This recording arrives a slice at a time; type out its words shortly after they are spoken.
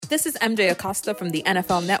This is MJ Acosta from the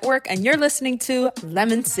NFL Network, and you're listening to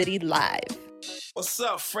Lemon City Live. What's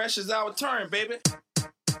up? Fresh is our turn, baby.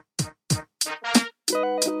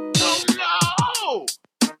 Oh, no!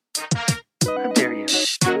 How dare you?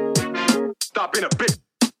 Stop being a bitch.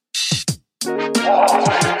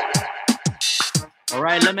 All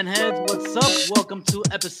right, Lemonheads, what's up? Welcome to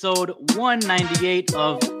episode 198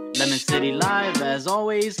 of Lemon City Live. As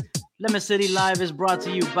always, Lemon City Live is brought to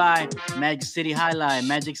you by Magic City Highlight.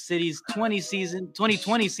 Magic City's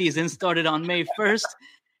 2020 season started on May 1st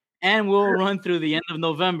and will run through the end of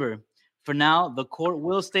November. For now, the court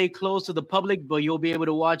will stay closed to the public, but you'll be able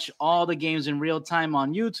to watch all the games in real time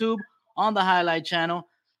on YouTube, on the Highlight channel,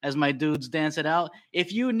 as my dudes dance it out.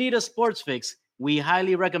 If you need a sports fix, we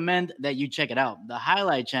highly recommend that you check it out. The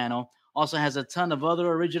Highlight channel also has a ton of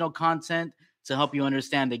other original content to help you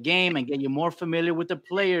understand the game and get you more familiar with the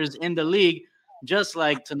players in the league, just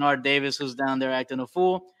like Tenard Davis, who's down there acting a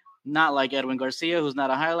fool, not like Edwin Garcia, who's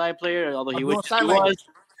not a Highlight player, although he wishes he was.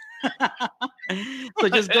 So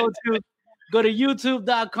just go to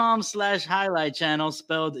youtube.com/highlight channel,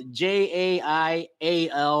 spelled JAIALAI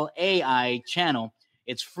channel.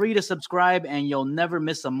 It's free to subscribe, and you'll never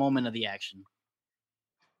miss a moment of the action.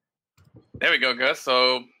 There we go, Gus.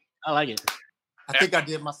 So I like it. I think I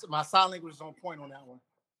did. My sign language is on point on that one.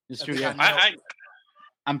 It's true. Yeah.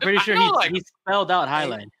 I'm pretty sure he spelled out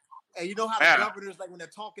highlight. And you know how the governors, like when they're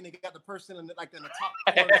talking, they got the person in the top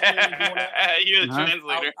corner doing that? You're the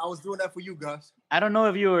translator. I was doing that for you, Gus. I don't know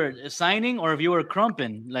if you were signing or if you were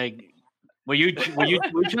crumping. Like, were you trying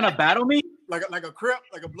to battle me? Like a crip,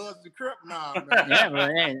 like a Bloods of the Crip? Nah, man. Yeah, bro.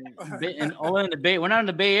 Hey, in the Bay, we're not in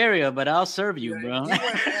the Bay Area, but I'll serve you, bro. He's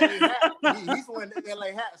wearing the LA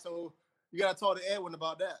hat, so you gotta talk to Edwin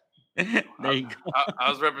about that. There you go. I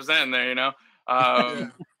was representing there, you know.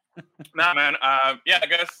 Nah, man. I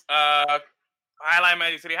guess Highlight,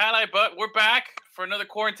 Magic City Highlight, but we're back for another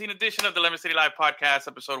quarantine edition of the Lemon City Live podcast,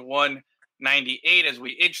 episode 198, as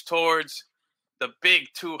we inch towards the big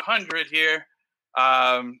 200 here.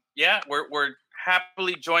 We're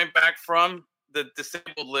happily joined back from the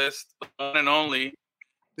disabled list, the one and only.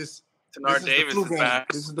 Tenard Davis is back.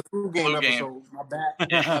 This is the flu game episode. My back. I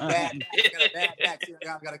got a bad back.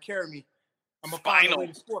 Y'all got to carry me. I'm going to find a way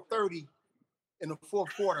to score 30 in the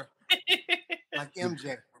fourth quarter, like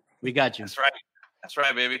MJ. We got you. That's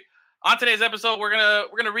right, baby. On today's episode, we're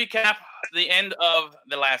gonna recap the end of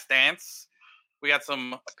The Last Dance. We got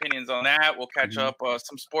some opinions on that. We'll catch up.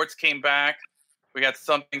 Some sports came back. We got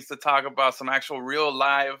some things to talk about. Some actual real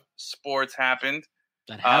live sports happened.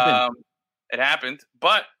 That happened. It happened.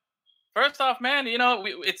 But first off, man, you know,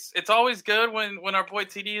 it's always good when our boy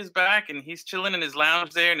TD is back and he's chilling in his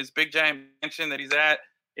lounge there in his big giant mansion that he's at.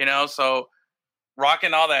 You know, so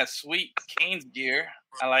rocking all that sweet Canes gear.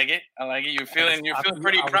 I like it. You're feeling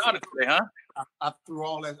pretty proud of today, huh? I threw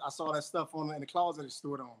all that. I saw that stuff in the closet and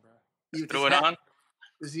threw it on, bro. Threw it on.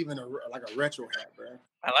 It's even a retro hat, bro.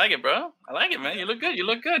 I like it, bro. I like it, man. You look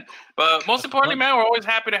good. But most importantly, man, we're always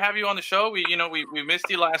happy to have you on the show. We missed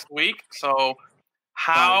you last week. So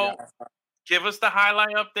give us the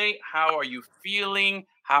highlight update. How are you feeling?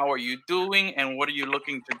 How are you doing? And what are you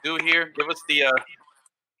looking to do here? Give us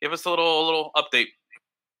a little update.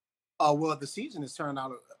 Well, the season has turned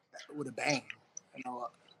out with a bang. You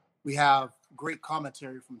know, we have great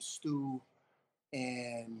commentary from Stu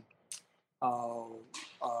and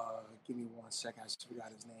give me 1 second. I just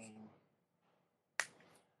forgot his name.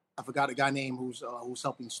 I forgot a guy named who's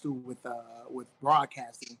helping Stu with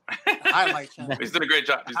broadcasting the Highlight channel. He's doing a great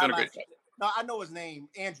job. No, I know his name,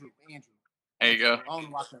 Andrew. There you go.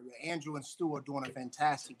 Andrew and Stu are doing a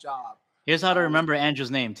fantastic job. Here's how to remember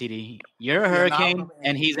Andrew's name, TD. You're a Hurricane,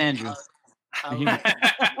 and he's Andrew.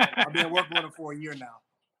 I've been working with him for a year now.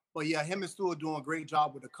 But yeah, him and Stu are doing a great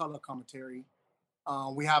job with the color commentary.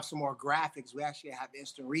 We have some more graphics. We actually have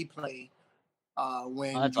instant replay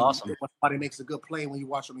when somebody makes a good play when you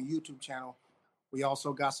watch on the YouTube channel. We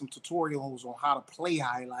also got some tutorials on how to play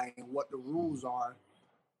Highlight and what the rules are.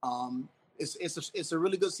 It's a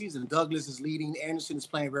really good season. Douglas is leading. Anderson is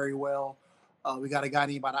playing very well. We got a guy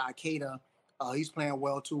named Ikeda. He's playing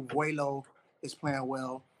well too. Vuelo is playing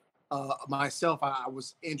well. Myself, I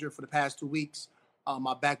was injured for the past 2 weeks.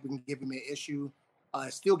 My back been giving me an issue.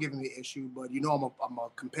 It's still giving me an issue, but you know I'm a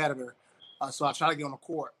competitor, so I try to get on the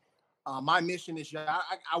court. My mission this year,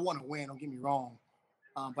 I want to win. Don't get me wrong,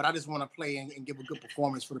 but I just want to play and give a good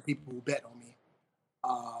performance for the people who bet on me.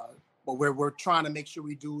 But we're trying to make sure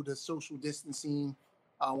we do the social distancing.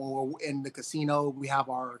 When we're in the casino, we have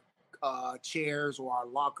our chairs or our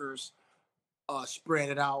lockers spread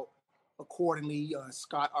it out accordingly.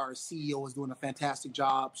 Scott, our CEO, is doing a fantastic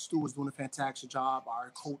job. Stu is doing a fantastic job.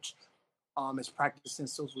 Our coach is practicing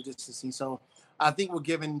social distancing. So I think we're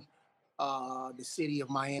giving the city of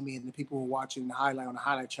Miami and the people who are watching the highlight on the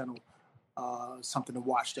highlight channel something to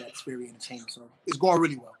watch that's very entertaining. So it's going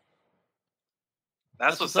really well.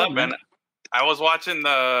 That's what's up, man. I was watching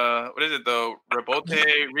the Rebote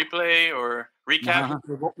replay or recap.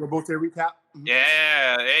 Rebote recap. Mm-hmm.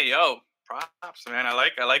 Yeah. Hey, yo, props, man. I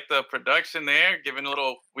like the production there, giving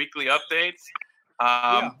little weekly updates.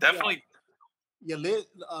 Definitely. Yeah,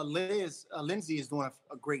 Lindsay is doing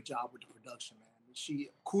a great job with the production, man.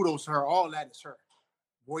 Kudos to her. All that is her.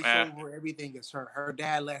 Voiceover, everything is her. Her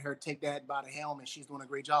dad let her take that by the helm, and she's doing a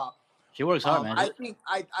great job. She works hard, man.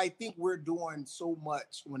 I think we're doing so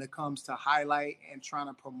much when it comes to highlight and trying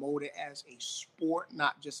to promote it as a sport,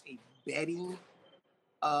 not just a betting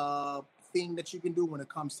thing that you can do when it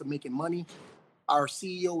comes to making money. Our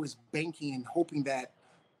CEO is banking and hoping that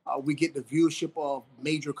we get the viewership of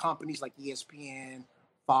major companies like ESPN,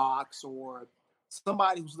 Fox, or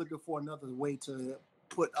somebody who's looking for another way to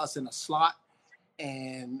put us in a slot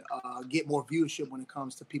and get more viewership when it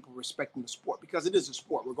comes to people respecting the sport, because it is a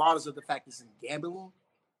sport, regardless of the fact it's in gambling.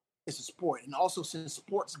 It's a sport. And also, since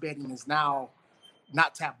sports betting is now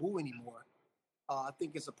not taboo anymore, I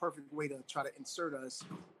think it's a perfect way to try to insert us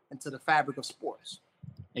into the fabric of sports.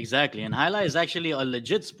 Exactly. And highlight is actually a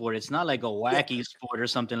legit sport. It's not like a wacky sport or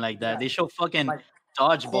something like that. They show fucking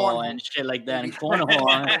dodgeball and shit like that and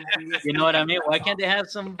cornhole. You know what I mean? Why can't they have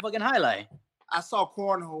some fucking highlight? I saw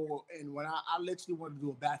cornhole, and when I literally wanted to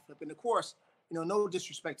do a backflip, and of course, no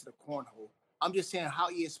disrespect to the cornhole. I'm just saying how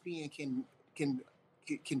ESPN can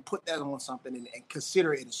put that on something and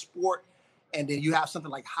consider it a sport, and then you have something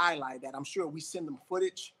like highlight that I'm sure we send them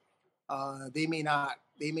footage. They may not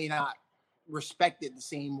respect it the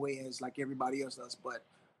same way as like everybody else does, but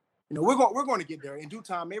we're going to get there in due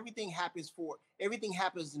time. Everything happens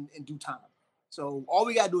in due time. So all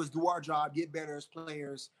we got to do is do our job, get better as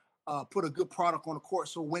players. Put a good product on the court.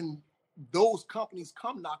 So when those companies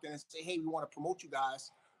come knocking and say, hey, we want to promote you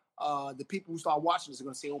guys, the people who start watching this are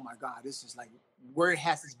going to say, oh my God, this is like, where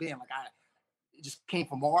has this been? Like, it just came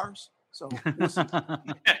from Mars. So we'll see.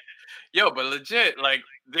 Yo, but legit, like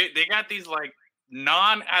they got these like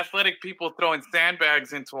non-athletic people throwing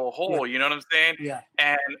sandbags into a hole, you know what I'm saying? Yeah.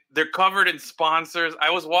 And they're covered in sponsors. I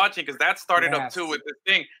was watching because that started up too with this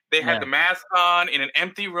thing. They had the mask on in an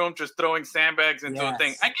empty room, just throwing sandbags into a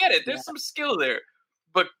thing. I get it. There's some skill there.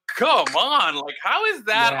 But come on, like how is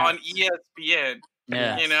that on ESPN?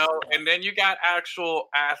 Yeah. And then you got actual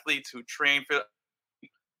athletes who train for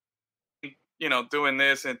doing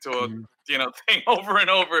this into a thing over and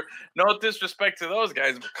over. No disrespect to those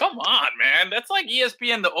guys, but come on, man. That's like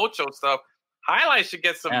ESPN, the Ocho stuff. Highlights should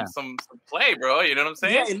get some play, bro. You know what I'm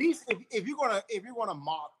saying? Yeah, at least if you're gonna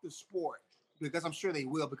mock the sport, because I'm sure they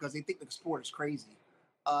will, because they think the sport is crazy.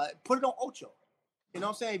 Put it on Ocho. You know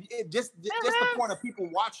what I'm saying? Just the point of people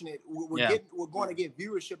watching it, we're going to get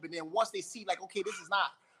viewership, and then once they see like, okay, this is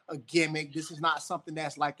not a gimmick. This is not something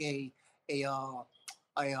that's like a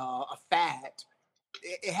fad.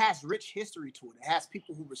 It has rich history to it. It has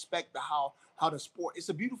people who respect how the sport. It's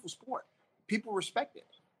a beautiful sport. People respect it.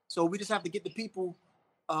 So we just have to get the people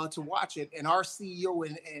to watch it. And our CEO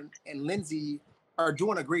and Lindsay are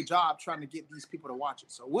doing a great job trying to get these people to watch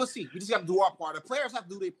it. So we'll see. We just got to do our part. The players have to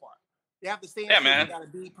do their part. They have to stay in shape. They got to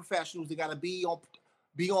be professionals. They got to be on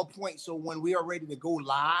point. So when we are ready to go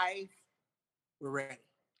live, we're ready.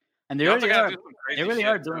 And they really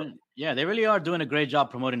are doing a great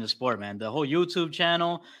job promoting the sport, man. The whole YouTube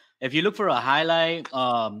channel. If you look for a highlight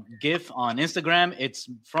GIF on Instagram, it's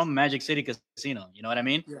from Magic City Casino. You know what I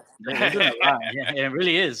mean? Yeah. They're doing a lot. Yeah, it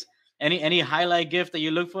really is. Any highlight GIF that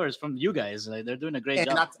you look for is from you guys. Like, they're doing a great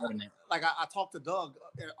job. I talked to Doug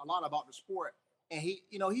a lot about the sport, and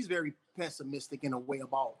he's very pessimistic in a way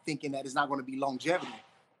about thinking that it's not going to be longevity.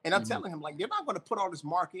 And I'm telling him, like, they're not going to put all this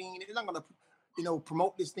marketing. They're not going to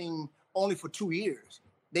promote this thing only for 2 years.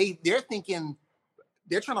 They're thinking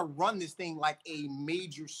they're trying to run this thing like a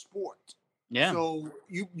major sport. Yeah. So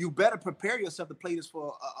you better prepare yourself to play this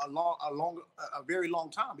for a very long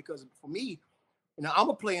time, because for me, I'm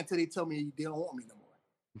gonna play until they tell me they don't want me no more.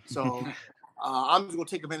 So I'm just gonna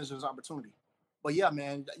take advantage of this opportunity. But yeah,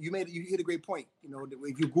 man, you hit a great point.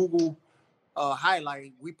 If you Google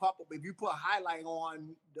highlight, we pop up. If you put a highlight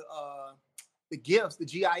on the GIFs, the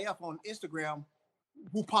GIF on Instagram,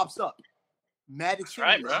 who pops up? Magic City.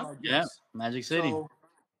 Right, bro. Yeah, Magic City. So,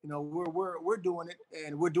 we're doing it,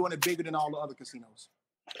 and we're doing it bigger than all the other casinos.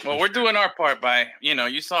 Well, we're doing our part by,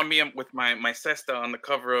 you saw me with my cesta on the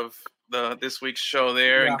cover of this week's show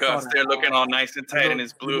there, Yeah, and Gus there looking all nice and tight in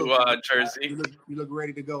his blue jersey. You look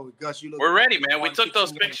ready to go, Gus. We're ready, man. We took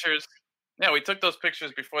those pictures. Yeah, we took those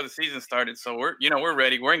pictures before the season started, so we're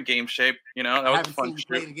ready. We're in game shape. That was I haven't fun. seen you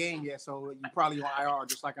play the game yet, so you're probably on IR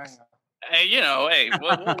just like I am. Hey,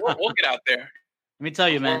 we'll get out there. Let me tell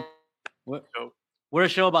you, man. We're a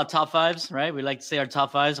show about top fives, right? We like to say our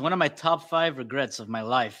top fives. One of my top 5 regrets of my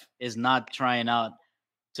life is not trying out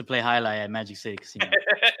to play highlight at Magic City Casino.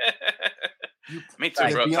 Me too,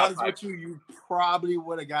 bro. To be honest with you, you probably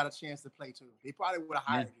would have got a chance to play too. They probably would have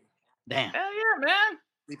hired you. Damn. Hell yeah, man.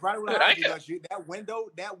 They probably would have hired you. That window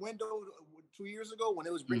 2 years ago when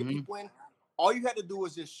it was bringing people in, all you had to do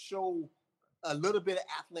was just show a little bit of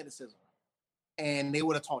athleticism, and they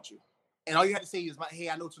would have taught you. And all you had to say is, "Hey,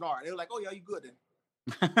 I know Tanara." They were like, "Oh yeah, you good then."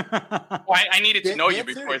 Well, I needed to know you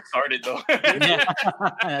before it started, though. Yeah,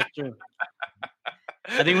 that's true.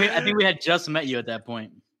 I think we had just met you at that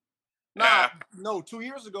point. No, 2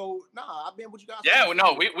 years ago. I've been with you guys. Yeah,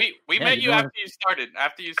 no, we met you after you started.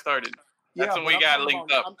 That's when we got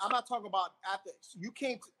linked up. I'm not talking about after you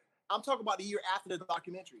came. I'm talking about the year after the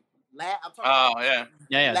documentary.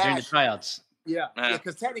 Yeah, during the tryouts. Yeah,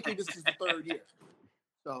 because technically this is the 3rd year.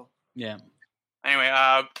 So yeah. Anyway,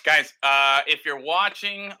 guys, if you're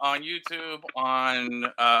watching on YouTube,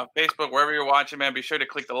 on Facebook, wherever you're watching, man, be sure to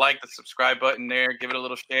click the subscribe button there. Give it a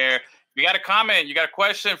little share. If you got a comment, you got a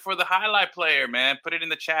question for the highlight player, man, put it in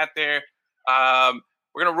the chat there.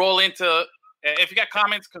 We're going to roll into, if you got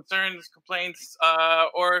comments, concerns, complaints,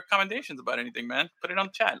 or commendations about anything, man, put it on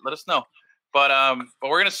the chat. Let us know. But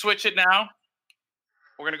we're going to switch it now.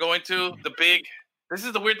 We're going to go into the big, this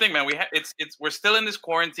is the weird thing, man. We're still in this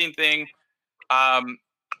quarantine thing.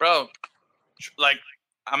 Bro, like,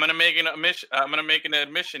 I'm gonna make an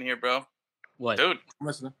admission here, bro. What, dude? I'm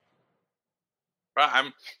listening. Bro,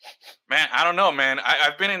 I don't know, man.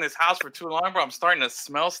 I've been in this house for too long, bro. I'm starting to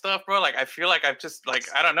smell stuff, bro. Like, I feel like I've just, like,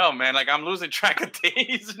 I don't know, man. Like, I'm losing track of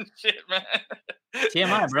days and shit, man.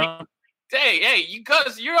 TMI, bro. Hey,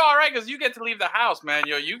 you're all right because you get to leave the house, man.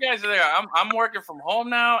 Yo, you guys are there. I'm working from home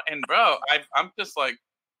now, and bro, I'm just like.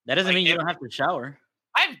 That doesn't mean you don't have to shower.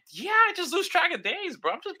 I just lose track of days,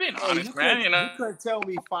 bro. I'm just being honest, man. You couldn't tell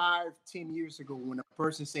me 5-10 years ago when a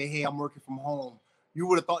person said, "Hey, I'm working from home." You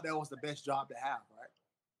would have thought that was the best job to have, right?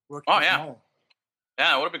 Working from home.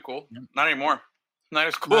 Yeah, it would have been cool. Not anymore. Not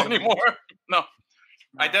as cool anymore. No.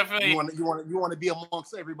 I definitely. You want to be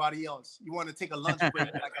amongst everybody else. You want to take a lunch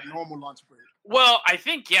break, like a normal lunch break. Well, I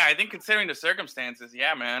think considering the circumstances,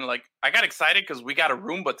 yeah, man. Like, I got excited because we got a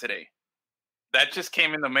Roomba today. That just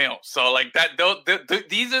came in the mail. So, like,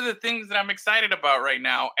 these are the things that I'm excited about right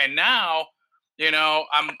now. And now,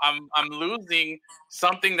 I'm losing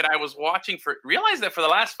something that I was watching for. Realize that for the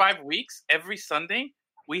last 5 weeks, every Sunday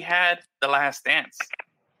we had The Last Dance.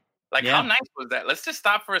 Like, how nice was that? Let's just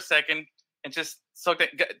stop for a second and just soak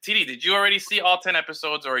that. TD, did you already see all 10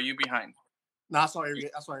 episodes, or are you behind? No, I saw every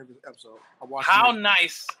episode. I watched.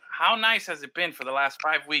 How nice has it been for the last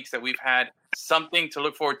 5 weeks that we've had something to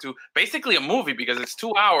look forward to? Basically a movie, because it's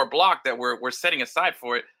 2-hour block that we're setting aside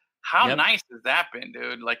for it. How nice has that been,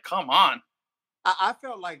 dude? Like, come on. I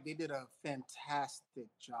felt like they did a fantastic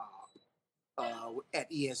job at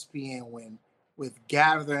ESPN with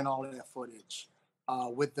gathering all of that footage,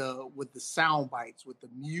 with the sound bites, with the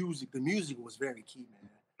music. The music was very key, man.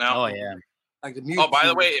 No. Oh yeah. Like the music. Oh, by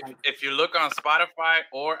the way, if you look on Spotify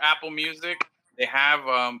or Apple Music, they have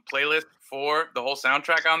playlists for the whole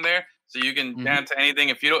soundtrack on there, so you can dance to anything.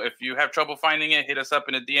 If you have trouble finding it, hit us up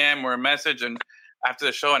in a DM or a message, and after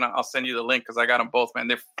the show, and I'll send you the link because I got them both, man.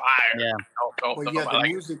 They're fire. Yeah.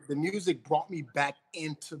 The music brought me back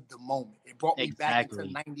into the moment. It brought me back into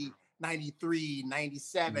 90, 93,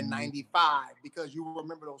 97, 95, because you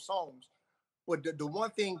remember those songs. But the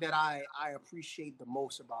one thing that I appreciate the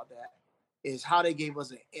most about that is how they gave us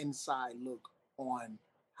an inside look on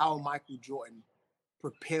how Michael Jordan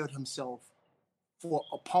prepared himself for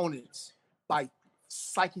opponents by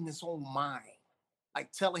psyching his own mind,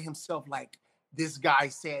 like telling himself, like, this guy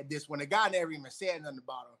said this when the guy never even said nothing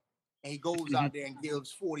about him, and he goes out there and gives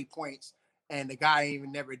 40 points, and the guy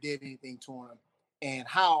even never did anything to him. And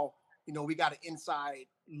how, we got an inside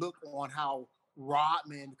look on how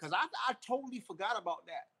Rodman, because I totally forgot about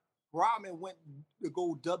that. Rodman went to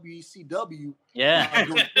go WCW. Yeah. I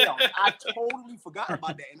totally forgot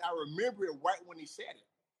about that. And I remember it right when he said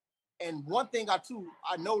it. And one thing I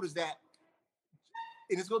noticed that,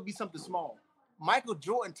 and it's going to be something small, Michael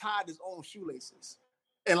Jordan tied his own shoelaces.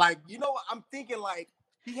 And like, I'm thinking like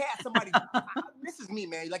he had somebody, this is me,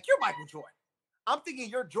 man. Like, you're Michael Jordan. I'm thinking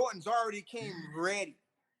your Jordans already came ready.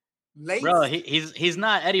 lace. Bro, he's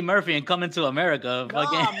not Eddie Murphy and Coming to America,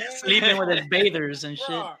 fucking man. sleeping with his bathers and shit.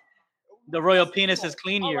 Bruh, The royal listen, penis come is on.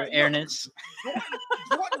 clean, All your right, look, airness.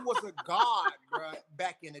 Jordan was a god, bro,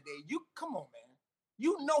 back in the day. You come on, man.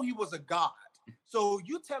 You know he was a god. So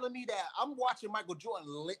you telling me that I'm watching Michael Jordan,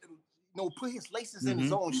 put his laces in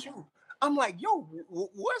his own shoe? I'm like, yo,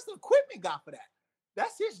 where's the equipment got for that?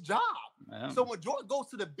 That's his job. Yeah. So when Jordan goes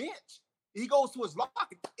to the bench, he goes to his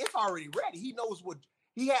locker. It's already ready. He knows what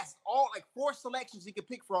he has. All like 4 selections he can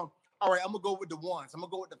pick from. All right, I'm gonna go with the 1s. I'm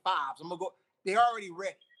gonna go with the 5s. I'm gonna go. They're already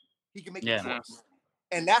ready. He can make a choice.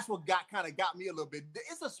 And that's what got me a little bit.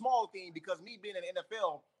 It's a small thing because me being in the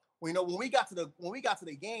NFL, when we got to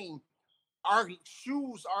the game, our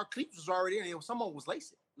shoes, our cleats was already in there. Someone was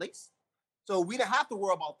laced. So we didn't have to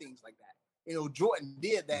worry about things like that. Jordan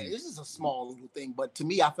did that. This is a small little thing, but to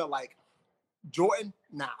me, I felt like Jordan,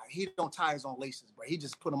 he don't tie his own laces, bro. He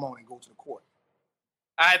just put them on and go to the court.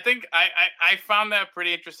 I think I found that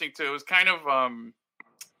pretty interesting too. It was kind of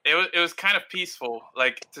it was kind of peaceful,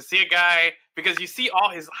 like to see a guy, because you see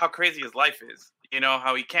how crazy his life is.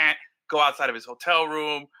 How he can't go outside of his hotel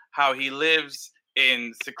room, how he lives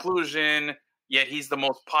in seclusion, yet he's the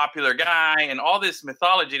most popular guy, and all this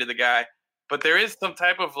mythology to the guy. But there is some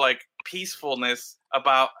type of like peacefulness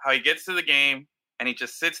about how he gets to the game and he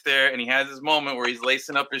just sits there and he has this moment where he's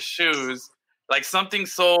lacing up his shoes, like something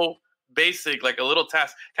so basic, like a little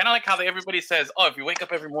task, kind of like how everybody says, oh, if you wake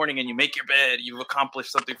up every morning and you make your bed, you've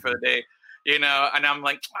accomplished something for the day, and I'm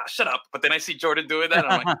like, shut up. But then I see Jordan doing that,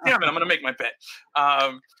 and I'm like, damn it, I'm gonna make my bed.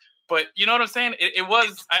 But you know what I'm saying? It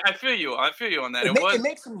was. I feel you on that. It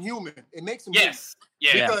makes him human. It makes him human.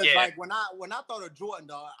 Yeah. Because like when I thought of Jordan,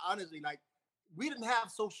 dog, honestly, like we didn't have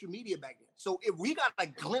social media back then. So if we got a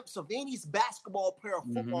glimpse of any basketball player or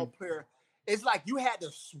football player, it's like you had to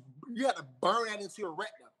burn that into your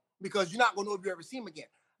retina because you're not gonna know if you ever see him again.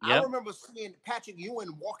 Yep. I remember seeing Patrick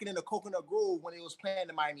Ewing walking into Coconut Grove when he was playing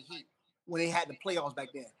the Miami Heat when they had the playoffs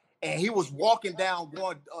back then, and he was walking down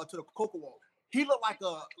going to the Coco Wall. He looked like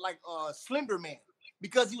a Slender Man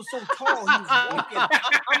because he was so tall. He was walking.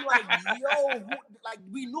 I'm like, yo,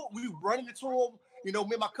 we knew we were running into him. Me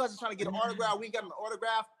and my cousin trying to get an autograph. We didn't get him an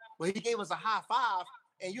autograph, but he gave us a high five.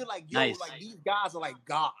 And you're like, yo, nice. Like these guys are like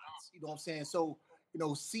gods. You know what I'm saying? So,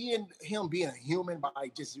 seeing him being a human by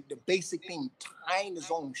just the basic thing, tying his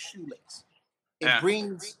own shoelace, it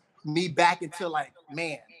brings me back into like,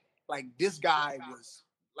 man, like this guy was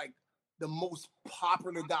like the most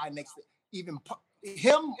popular guy next to even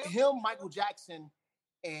him, Michael Jackson,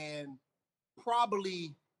 and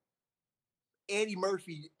probably Eddie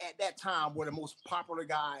Murphy at that time were the most popular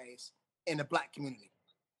guys in the Black community.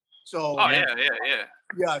 So,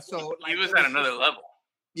 yeah. So he was at another level.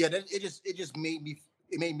 Yeah, it just made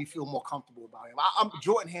me feel more comfortable about him. I'm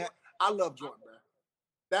Jordan. I love Jordan,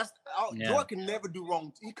 bro. Jordan can never do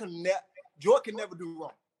wrong. Jordan can never do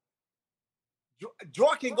wrong.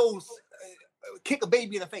 Jordan can go kick a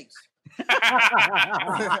baby in the face.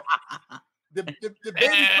 the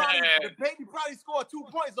baby probably scored 2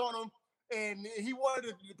 points on him, and he wanted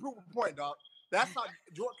to prove a point, dog. That's how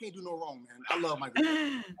Jordan can't do no wrong, man. I love Michael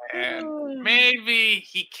Jordan. And maybe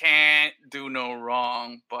he can't do no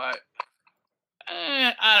wrong, but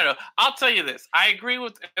I don't know. I'll tell you this. I agree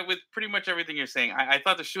with pretty much everything you're saying. I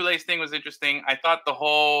thought the shoelace thing was interesting. I thought the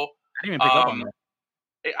whole I didn't even pick up on that.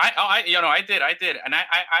 I did. And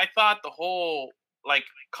I thought the whole like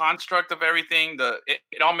construct of everything,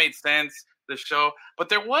 it all made sense, the show. But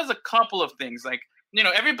there was a couple of things like,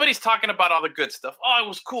 everybody's talking about all the good stuff. Oh, it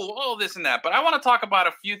was cool. Oh, this and that. But I want to talk about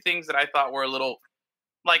a few things that I thought were a little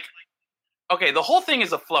like, okay, the whole thing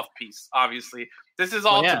is a fluff piece, obviously. This is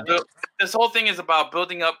all this whole thing is about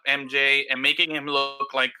building up MJ and making him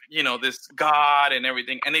look like, this god and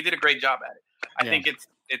everything. And they did a great job at it. I think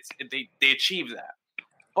they achieved that.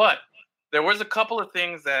 But there was a couple of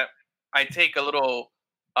things that I take a little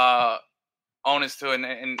onus to,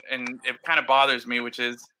 and it kind of bothers me, which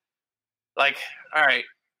is like, all right,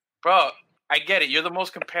 bro, I get it. You're the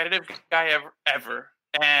most competitive guy ever,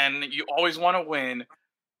 and you always want to win.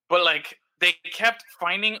 But like, they kept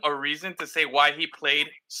finding a reason to say why he played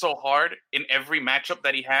so hard in every matchup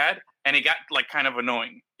that he had, and it got like kind of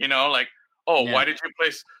annoying, like, why did you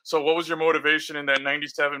play? So what was your motivation in that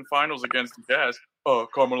 97 finals against the Jazz? Oh,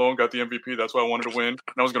 Karl Malone got the MVP. That's why I wanted to win. And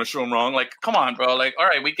I was going to show him wrong. Like, come on, bro. Like, all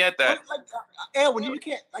right, we get that. Edwin, you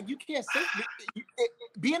can't say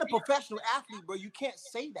being a professional athlete, bro. You can't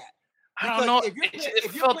say that. I don't know.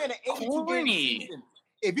 If you're playing an 82 game season,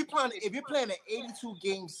 if you're playing an 82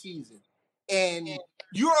 game season, and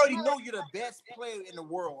you already know you're the best player in the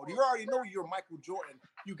world, you already know you're Michael Jordan.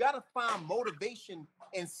 You got to find motivation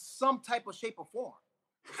in some type of shape or form.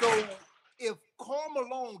 So if Karl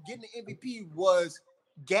Malone getting the MVP was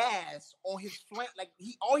gas on his flame, like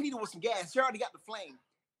all he needed was some gas. He already got the flame.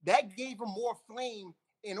 That gave him more flame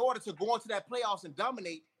in order to go into that playoffs and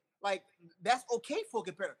dominate. Like that's okay for a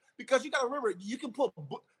competitor because you got to remember you can put.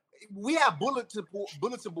 We have bulletin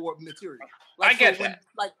board material. Like, I get that.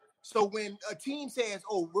 So when a team says,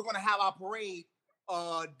 "Oh, we're going to have our parade,"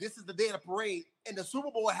 this is the day of the parade, and the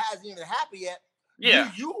Super Bowl hasn't even happened yet.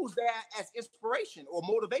 Yeah. You use that as inspiration or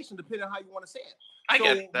motivation, depending on how you want to say it. I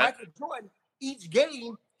get that. Michael Jordan, each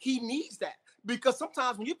game he needs that because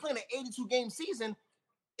sometimes when you're playing an 82 game season,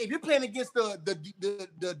 if you're playing against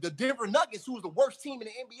the Denver Nuggets, who's the worst team in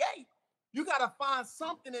the NBA. You got to find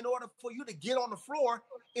something in order for you to get on the floor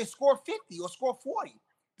and score 50 or score 40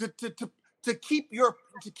 to keep your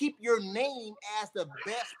name as the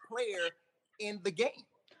best player in the game.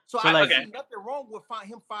 So I don't see nothing wrong with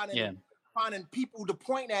him finding people to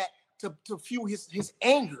point at to fuel his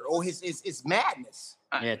anger or his madness.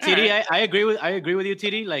 Yeah, TD, I agree with you,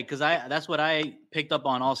 TD. Like, because that's what I picked up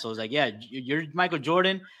on also. It's like, yeah, you're Michael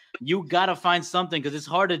Jordan. You gotta find something because it's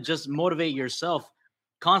hard to just motivate yourself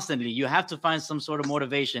constantly. You have to find some sort of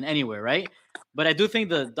motivation anywhere, right? But I do think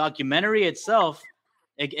the documentary itself,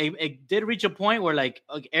 it did reach a point where like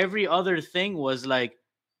every other thing was like,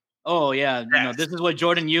 oh yeah, this is what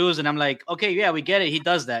Jordan used, and I'm like, okay, yeah, we get it. He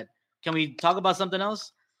does that. Can we talk about something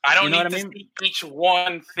else? I don't need to see each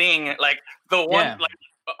one thing. Like the one,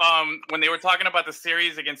 when they were talking about the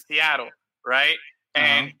series against Seattle, right?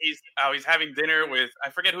 And he's having dinner with, I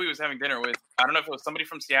forget who he was having dinner with. I don't know if it was somebody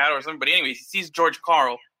from Seattle or something. But anyway, he sees George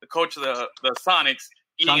Karl, the coach of the Sonics,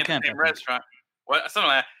 eating at the same restaurant. Something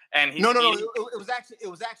like that. And no. It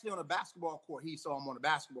was actually on a basketball court. He saw him on a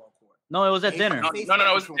basketball court. No, it was at dinner. No. It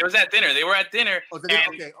was at dinner. They were at dinner.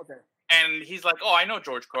 Okay. And he's like, "Oh, I know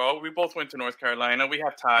George Karl. We both went to North Carolina. We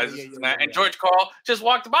have ties." And George Karl just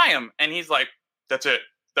walked by him, and he's like, "That's it.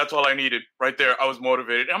 That's all I needed right there. I was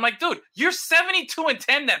motivated." And I'm like, dude, you're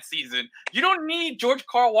 72-10 that season. You don't need George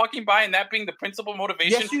Karl walking by and that being the principal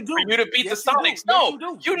motivation for you to beat the Sonics. No,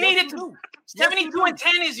 you need it to.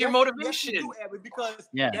 72-10 is your motivation. Yes, you do, because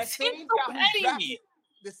that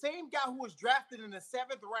the same guy who was drafted in the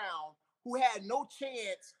 7th round, who had no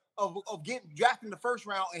chance of getting drafted in the 1st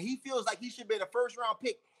round, and he feels like he should be the 1st round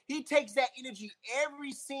pick. He takes that energy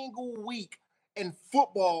every single week in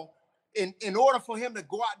football in order for him to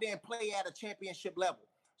go out there and play at a championship level.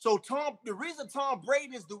 So the reason Tom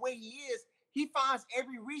Brady is the way he is, he finds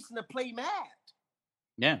every reason to play mad.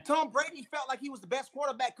 Yeah. Tom Brady felt like he was the best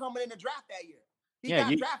quarterback coming in the draft that year. He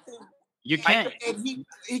got drafted. You can't. And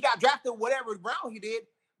he got drafted whatever round he did,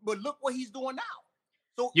 but look what he's doing now.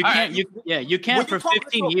 So you can't. You can't for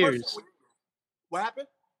 15 years. What happened?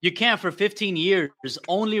 You can't for 15 years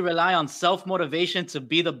only rely on self-motivation to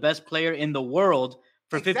be the best player in the world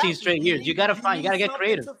for 15 straight years. You gotta get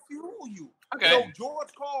creative. To fuel you. Okay. So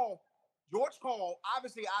George Karl,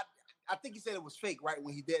 obviously I think he said it was fake, right?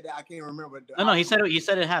 When he did that, I can't remember. No, he said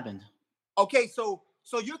it happened. Okay, so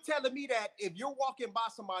you're telling me that if you're walking by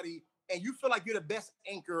somebody and you feel like you're the best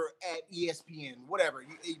anchor at ESPN, whatever,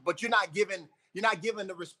 but you're not given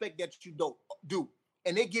the respect that you do,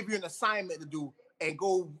 and they give you an assignment to do and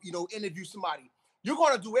go, interview somebody, you're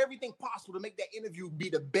going to do everything possible to make that interview be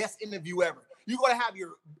the best interview ever. You're going to have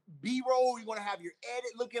your B-roll, you're going to have your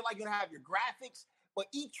edit looking like you're going to have your graphics, but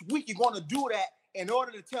each week you're going to do that in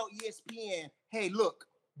order to tell ESPN, hey, look,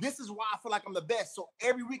 this is why I feel like I'm the best. So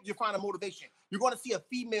every week you find a motivation. You're going to see a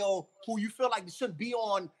female who you feel like shouldn't be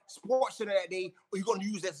on SportsCenter that day, or you're going to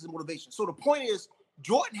use that as a motivation. So the point is,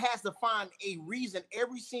 Jordan has to find a reason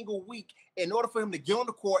every single week in order for him to get on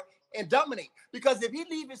the court and dominate. Because if he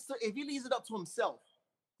leaves it up to himself,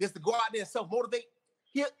 just to go out there and self-motivate,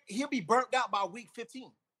 he'll be burnt out by week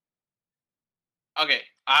 15. Okay,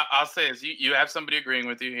 I'll say this. You have somebody agreeing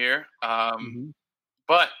with you here.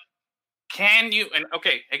 But can you, and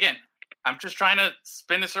okay, again, I'm just trying to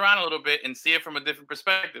spin this around a little bit and see it from a different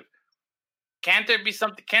perspective. Can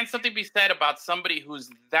something be said about somebody who's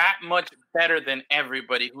that much better than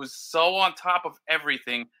everybody, who's so on top of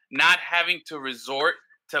everything, not having to resort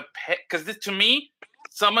to because to me,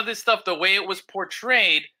 some of this stuff, the way it was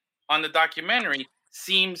portrayed on the documentary,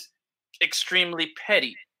 seems extremely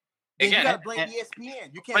petty. Again, you gotta blame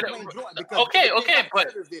ESPN. You can't blame Jordan because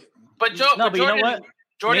but Joe, no, but Jordan, you know what?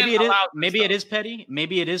 Jordan maybe it is petty.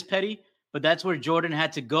 Maybe it is petty, but that's where Jordan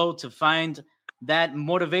had to go to find that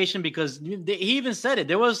motivation, because he even said it.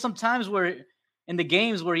 There was some times where in the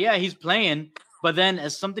games where he's playing, but then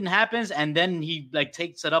as something happens and then he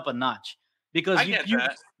takes it up a notch, because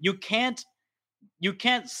you can't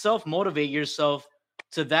self-motivate yourself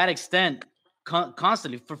to that extent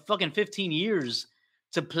constantly for fucking 15 years.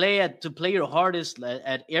 to play your hardest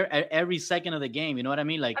at every second of the game. You know what I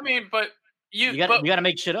mean? Like, I mean, but you gotta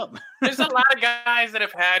make shit up. There's a lot of guys that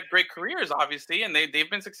have had great careers, obviously, and they've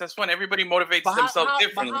been successful, and everybody motivates themselves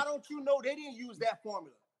differently. But how don't you know they didn't use that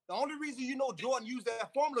formula? The only reason you know Jordan used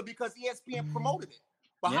that formula because ESPN promoted it.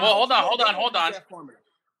 But Well, hold on.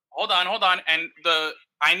 And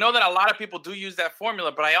I know that a lot of people do use that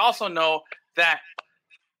formula, but I also know that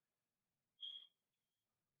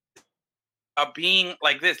being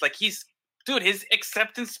like this, like his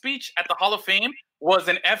acceptance speech at the Hall of Fame was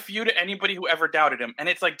an FU to anybody who ever doubted him. And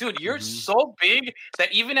it's like, dude, you're so big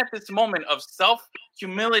that even at this moment of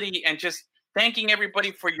self-humility and just thanking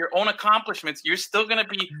everybody for your own accomplishments, you're still going to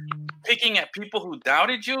be picking at people who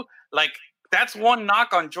doubted you. Like, that's one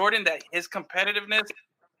knock on Jordan, that his competitiveness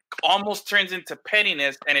almost turns into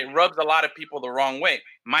pettiness, and it rubs a lot of people the wrong way,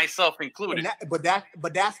 myself included. But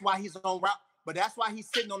that's why he's on route. But that's why he's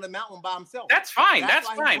sitting on the mountain by himself. That's fine. That's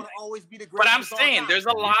fine. Always be the but I'm saying there's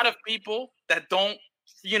a lot of people that don't,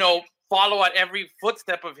 follow at every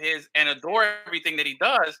footstep of his and adore everything that he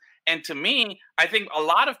does. And to me, I think a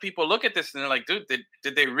lot of people look at this and they're like, dude, did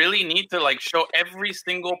they really need to like show every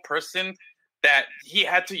single person that he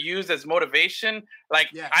had to use as motivation? Like,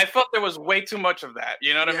 I felt there was way too much of that.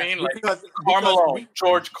 You know what I mean? Like Carmelo,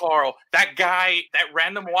 George Karl, that guy, that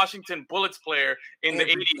random Washington Bullets player in the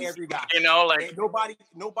 80s. Every guy. Like nobody's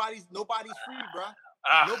free, bro.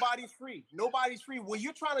 Nobody's free. Nobody's free. When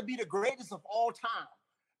you're trying to be the greatest of all time,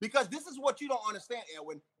 because this is what you don't understand,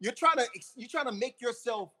 Edwin. You're trying to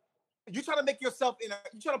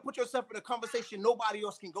put yourself in a conversation nobody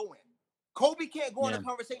else can go in. Kobe can't go in a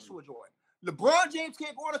conversation with Jordan. LeBron James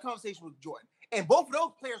can't go in a conversation with Jordan. And both of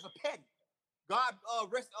those players are petty. God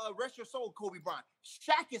rest your soul, Kobe Bryant.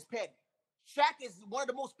 Shaq is petty. Shaq is one of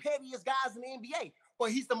the most pettiest guys in the NBA, but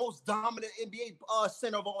he's the most dominant NBA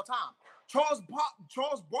center of all time. Charles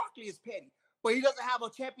Barkley is petty, but he doesn't have a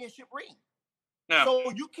championship ring. Yeah.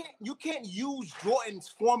 So you can't use Jordan's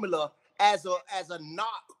formula as a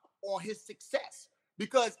knock on his success,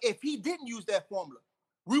 because if he didn't use that formula,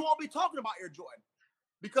 we won't be talking about Air Jordan,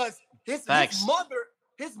 because his mother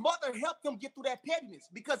helped him get through that pettiness,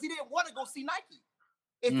 because he didn't want to go see Nike.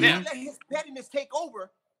 If he didn't let his pettiness take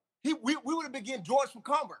over, we would have been getting George from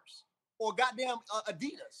Converse or goddamn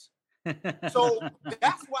Adidas. So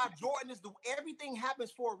that's why Jordan everything happens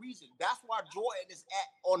for a reason. That's why Jordan is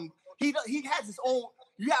he has his own.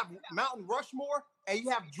 You have Mountain Rushmore and you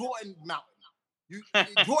have Jordan Mountain.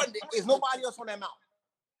 Jordan is nobody else on that mountain.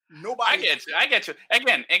 Nobody. I get you.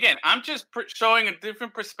 Again, I'm just showing a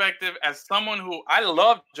different perspective as someone who I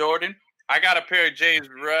love Jordan. I got a pair of J's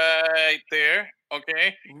right there.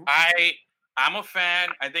 Okay, I'm a fan.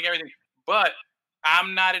 I think everything, but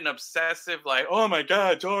I'm not an obsessive, like, oh my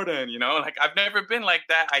God, Jordan, like I've never been like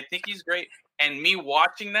that. I think he's great. And me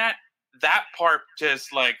watching that part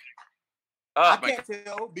just like, I can't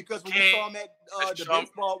tell, because when you saw him at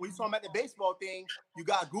the baseball thing, you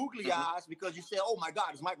got googly eyes because you said, oh my God,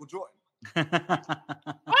 it's Michael Jordan.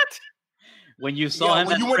 What? When you saw him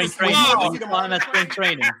at spring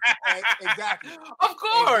training. Exactly. Of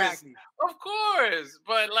course.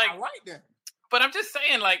 But like, all right then. But I'm just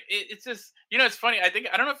saying, like, it's just, it's funny. I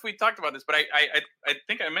don't know if we talked about this, but I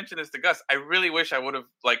think I mentioned this to Gus. I really wish I would have,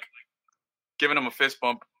 like, given him a fist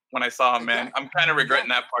bump when I saw him, man. I'm kind of regretting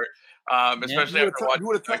that part, especially after watching. You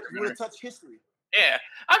would have touched history. Yeah.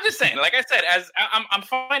 I'm just saying, like I said, as I'm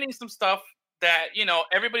finding some stuff that,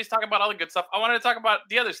 everybody's talking about all the good stuff. I wanted to talk about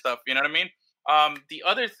the other stuff, you know what I mean? The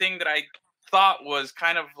other thing that I thought was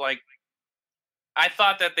kind of like, I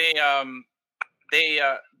thought that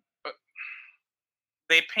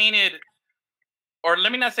they painted, or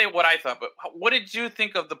let me not say what I thought, but what did you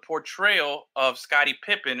think of the portrayal of Scottie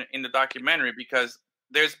Pippen in the documentary? Because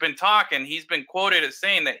there's been talk, and he's been quoted as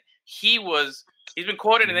saying that he's been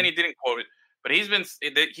quoted and then he didn't quote it, but he's been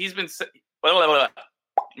blah, blah, blah.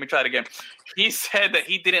 Let me try it again. He said that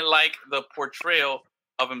he didn't like the portrayal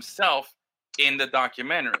of himself in the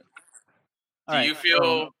documentary. How do you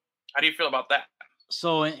feel about that?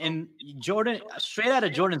 So in Jordan, straight out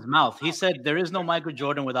of Jordan's mouth, he said there is no Michael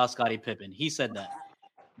Jordan without Scottie Pippen. He said that.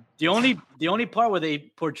 The only part where they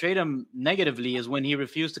portrayed him negatively is when he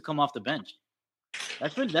refused to come off the bench.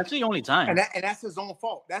 That's the only time. And that's his own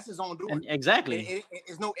fault. That's his own doing. Exactly.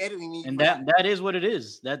 There's no editing. And that is what it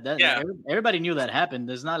is. Everybody knew that happened.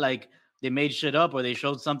 It's not like they made shit up or they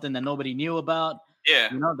showed something that nobody knew about. Yeah.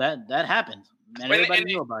 That happened. And everybody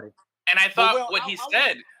knew about it. And I thought what he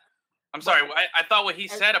said. I'm sorry. I thought what he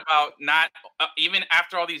said about not even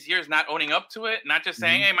after all these years not owning up to it, not just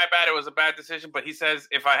saying, "Hey, my bad, it was a bad decision," but he says,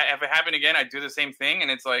 "If it happened again, I'd do the same thing."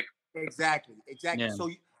 And it's like exactly. Yeah. So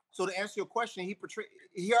So to answer your question,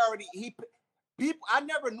 people. I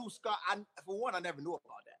never knew Scott. For one, I never knew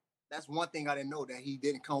about that. That's one thing I didn't know, that he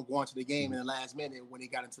didn't go into the game in the last minute when he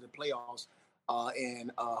got into the playoffs,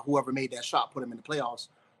 and whoever made that shot put him in the playoffs.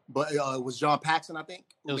 But it was John Paxson, I think.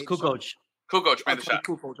 It was Kukoc. Kukoc made the shot.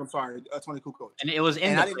 Kukoc, I'm sorry, Tony Kukoc. And it was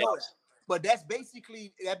in the I didn't know that. But that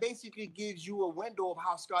basically gives you a window of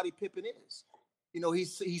how Scottie Pippen is. You know,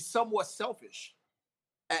 he's somewhat selfish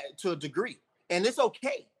to a degree, and it's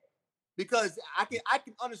okay because I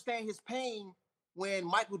can understand his pain when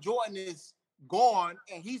Michael Jordan is gone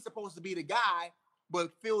and he's supposed to be the guy,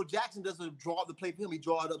 but Phil Jackson doesn't draw up the play for him. He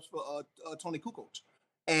draws it up for Tony Kukoc,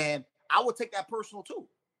 and I would take that personal too.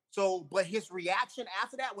 So, but his reaction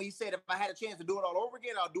after that, when he said, "If I had a chance to do it all over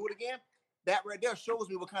again, I'll do it again," that right there shows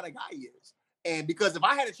me what kind of guy he is. And because if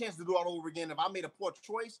I had a chance to do it all over again, if I made a poor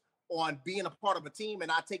choice on being a part of a team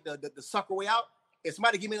and I take the sucker way out, if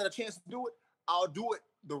somebody give me another chance to do it, I'll do it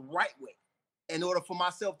the right way in order for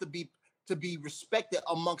myself to be respected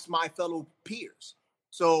amongst my fellow peers.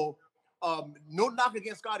 So no knock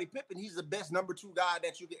against Scottie Pippen. He's the best number 2 guy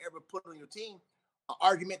that you could ever put on your team.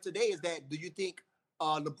 Argument today is that, do you think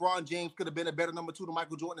LeBron James could have been a better number 2 to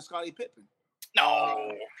Michael Jordan and Scottie Pippen?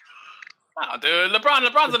 No, dude.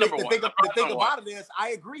 LeBron's the number 1. The thing about it is,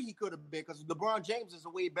 I agree he could have been, because LeBron James is a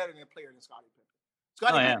way better than a player than Scottie Pippen.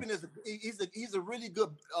 Scottie Pippen he's a really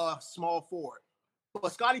good small forward,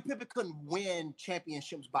 but Scottie Pippen couldn't win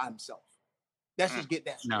championships by himself. Let's just get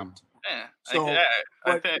that straight. No. Yeah, so,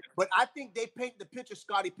 but I think they paint the picture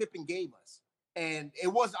Scottie Pippen gave us. And it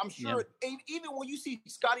was, I'm sure, even when you see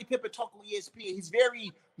Scottie Pippen talking on ESPN, he's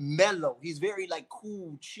very mellow. He's very like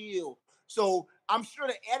cool, chill. So I'm sure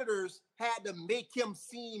the editors had to make him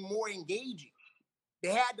seem more engaging. They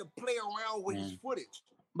had to play around with his footage.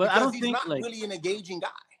 But I don't he's think not really an engaging guy.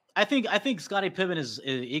 I think Scottie Pippen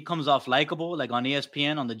he comes off likable, like on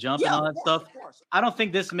ESPN on the jump and all that stuff. I don't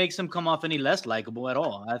think this makes him come off any less likable at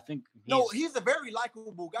all. I think he's a very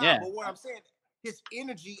likable guy. Yeah. But what I'm saying, his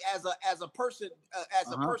energy as a person,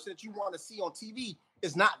 a person that you want to see on TV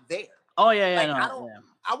is not there. Oh yeah.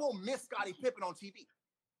 I won't miss Scottie Pippen on TV.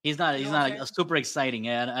 He's not like super exciting.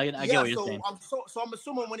 Yeah, I get what you're saying. So I'm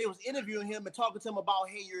assuming when they was interviewing him and talking to him about,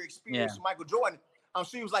 hey, your experience with Michael Jordan, I'm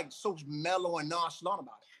sure he was like so mellow and nonchalant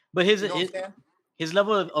about it. But his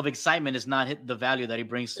level of excitement is not the value that he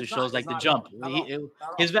brings to shows like The Jump.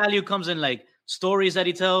 His value comes in like stories that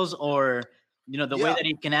he tells, or the way that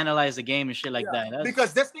he can analyze the game and shit like that.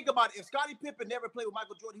 Because let's think about it. If Scottie Pippen never played with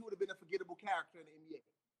Michael Jordan, he would have been a forgettable character in the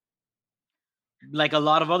NBA. Like a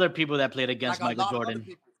lot of other people that played against Michael Jordan.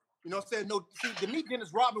 You know what I'm saying? No, see, to me,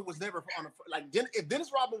 Dennis Rodman was never on if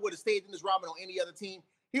Dennis Rodman would have stayed Dennis Rodman on any other team,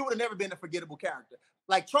 he would have never been a forgettable character.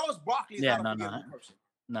 Like Charles Barkley is not a forgettable person.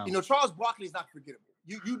 No. Charles Barkley is not forgettable.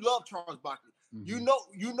 You love Charles Barkley. Mm-hmm.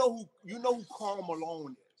 You know who Karl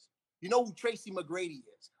Malone is. You know who Tracy McGrady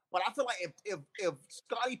is. But I feel like if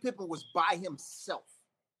Scottie Pippen was by himself,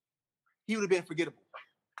 he would have been forgettable.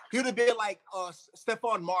 He would have been like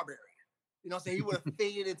Stephon Marbury. You know what I'm saying? He would have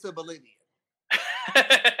faded into Bolivia.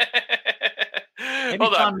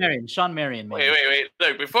 Maybe Sean Marion. Maybe. Wait.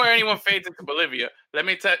 Look, before anyone fades into Bolivia, let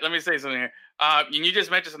me say something here. You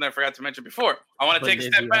just mentioned something I forgot to mention before. I want to take a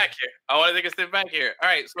step back here. All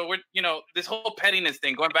right, so we're this whole pettiness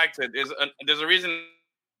thing. Going back to it, there's a reason.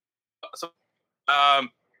 So,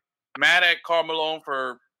 mad at Karl Malone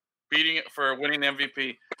for winning the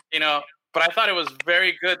MVP. But I thought it was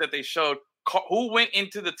very good that they showed who went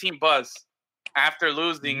into the team bus after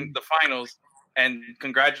losing the finals and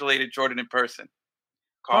congratulated Jordan in person.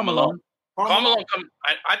 Karl Malone. Karl Malone.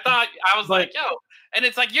 I was like, yo, and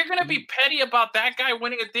it's like, you're going to be petty about that guy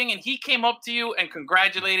winning a thing, and he came up to you and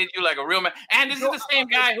congratulated you like a real man. And this is the same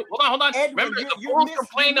guy who, hold on. Edwin, remember, the Bulls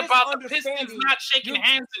complained about the Pistons not shaking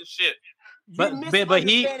hands and shit. But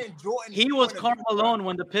he was Karl Malone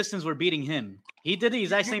when the Pistons were beating him. He did the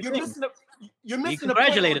exact same thing. You're missing he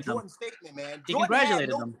congratulated them. Statement, man. He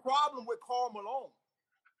congratulated them. No problem with Karl Malone.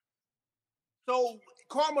 So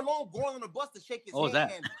Karl Malone going on the bus to shake his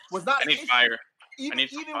hand was not. I need fire. Even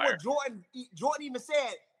what Jordan even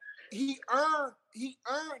said, he earned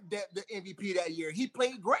the MVP that year. He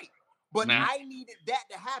played great, but I needed that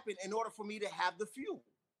to happen in order for me to have the fuel.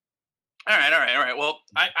 All right. Well,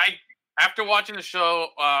 I after watching the show,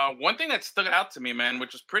 one thing that stuck out to me, man,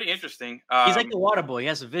 which was pretty interesting. He's like the water boy. He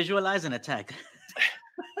has to visualize and attack.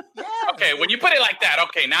 Okay, when you put it like that,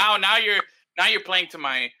 okay, now you're playing to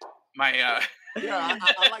my. Yeah,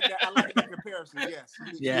 I like that. I like that comparison. Yes.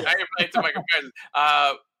 Yeah. Now you're playing to my comparison.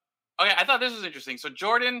 Okay, I thought this was interesting. So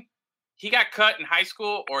Jordan, he got cut in high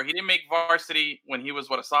school, or he didn't make varsity when he was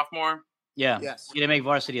a sophomore. Yeah. Yes. He didn't make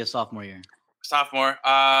varsity a sophomore year. Sophomore.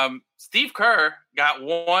 Steve Kerr got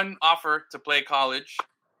one offer to play college,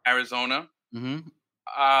 Arizona.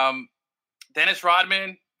 Mm-hmm. Dennis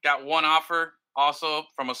Rodman got one offer also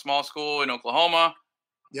from a small school in Oklahoma.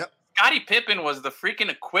 Yep. Scottie Pippen was the freaking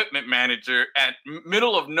equipment manager at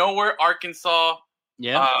middle of nowhere, Arkansas.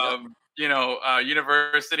 Yeah.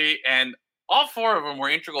 University, and all four of them were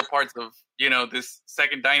integral parts of this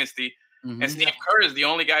second dynasty. Mm-hmm. And Steve Kerr is the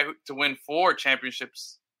only guy to win 4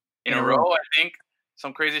 championships in a row. I think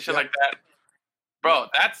some crazy shit like that, bro.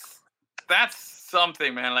 That's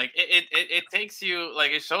something, man. Like it takes you,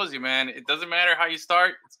 like it shows you, man. It doesn't matter how you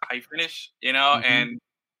start, it's how you finish, And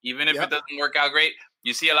even if it doesn't work out great,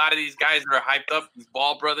 you see a lot of these guys that are hyped up, these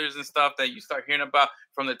Ball brothers and stuff that you start hearing about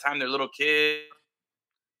from the time they're little kids.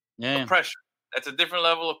 Yeah, pressure. That's a different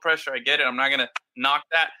level of pressure. I get it. I'm not gonna knock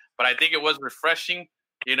that, but I think it was refreshing,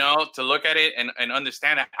 to look at it and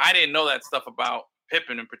understand it. I didn't know that stuff about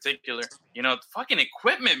Pippen in particular. Fucking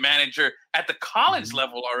equipment manager at the college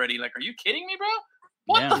level already. Like, are you kidding me, bro?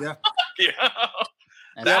 What the fuck?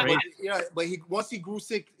 But once he grew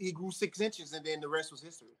 6 inches, and then the rest was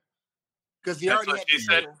history. Because he already had.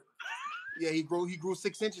 Said. Yeah, he grew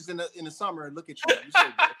 6 inches in the summer. And look at you.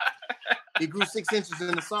 He grew 6 inches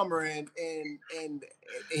in the summer, and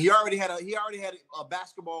he already had a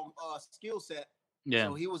basketball skill set. Yeah.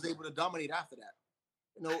 So he was able to dominate after that.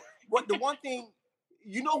 What the one thing,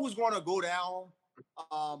 who's going to go down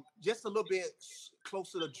just a little bit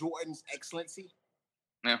closer to Jordan's excellency?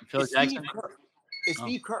 Yeah, Phil Jackson. It's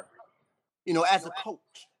Steve Kerr. As a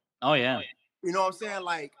coach. Oh yeah. You know what I'm saying?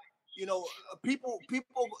 Like, people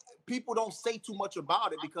don't say too much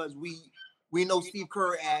about it because we know Steve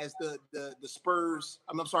Kerr as the Spurs.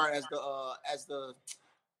 I'm sorry, as the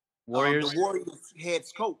Warriors. The Warriors head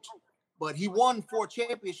coach. But he won 4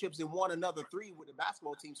 championships and won another 3 with the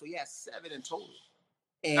basketball team, so he has 7 in total.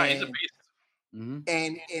 And he's a beast. Mm-hmm.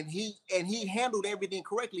 and he handled everything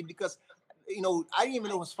correctly because I didn't even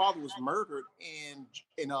know his father was murdered in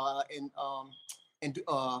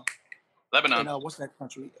Lebanon. What's that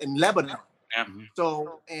country? In Lebanon. Yeah.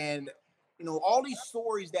 So, and all these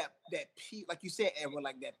stories that like you said, Edwin,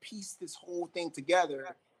 like that piece this whole thing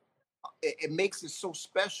together, it makes it so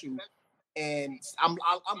special. And I'm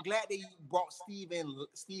glad they brought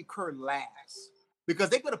Steve Kerr last, because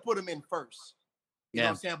they could have put him in first. You know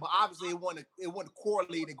what I'm saying? But obviously it wasn't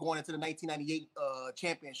correlated going into the 1998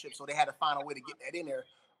 championship, so they had to find a way to get that in there.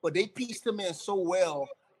 But they pieced him in so well,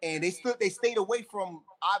 and they stayed away from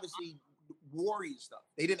obviously Warriors stuff.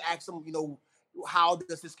 They didn't ask him, how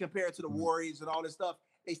does this compare to the Warriors and all this stuff.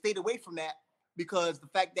 They stayed away from that because the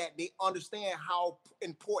fact that they understand how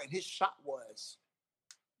important his shot was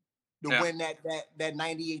to win that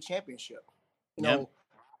 98 championship. I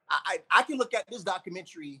can look at this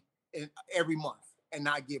documentary every month and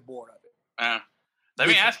not get bored of it. Let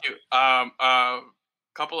me ask you a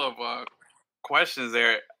couple of questions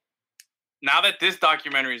there. Now that this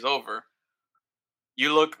documentary is over,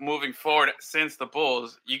 you look moving forward since the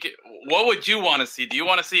Bulls. What would you want to see? Do you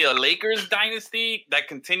want to see a Lakers dynasty that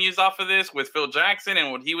continues off of this with Phil Jackson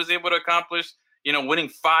and what he was able to accomplish, winning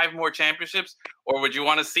 5 more championships? Or would you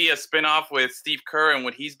want to see a spinoff with Steve Kerr and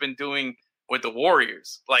what he's been doing with the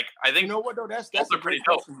Warriors? Like, I think what though? That's a pretty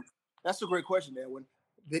dope. That's a great question, Edwin.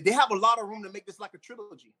 They have a lot of room to make this like a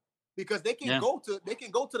trilogy, because they can go to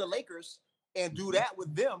the Lakers and do that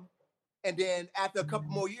with them. And then after a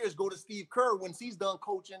couple more years, go to Steve Kerr when he's done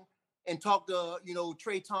coaching and talk to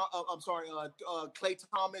Klay Thomas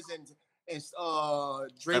and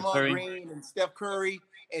Draymond Green and Steph Curry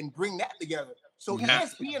and bring that together. So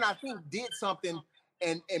ESPN, I think, did something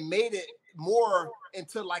and made it more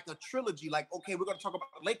into like a trilogy. Like, okay, we're going to talk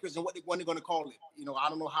about the Lakers and what they're going to call it. I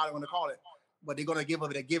don't know how they're going to call it, but they're going to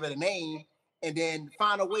give it a name and then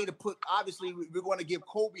find a way to put. Obviously, we're going to give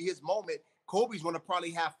Kobe his moment. Kobe's going to probably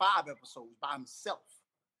have 5 episodes by himself.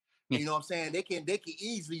 You know what I'm saying? They can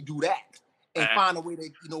easily do that and find a way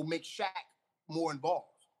to make Shaq more involved.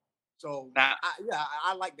 So I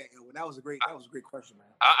like that, Edwin. That was a great question, man.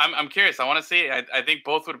 I'm curious. I want to see. I think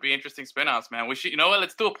both would be interesting spin-offs, man. We should. You know what?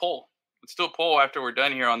 Let's do a poll. Let's do a poll after we're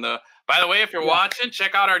done here on the. By the way, if you're watching,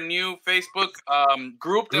 check out our new Facebook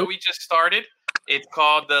group that we just started. It's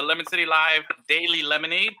called the Lemon City Live Daily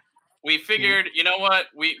Lemonade. We figured, you know what?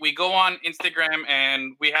 We go on Instagram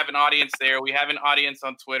and we have an audience there. We have an audience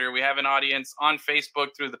on Twitter. We have an audience on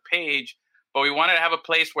Facebook through the page. But we wanted to have a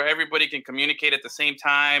place where everybody can communicate at the same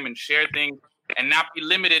time and share things and not be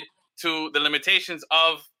limited to the limitations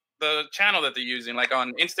of the channel that they're using. Like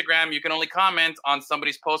on Instagram, you can only comment on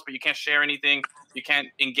somebody's post, but you can't share anything. You can't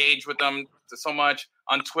engage with them so much.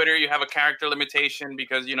 On Twitter, you have a character limitation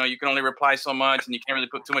because, you can only reply so much and you can't really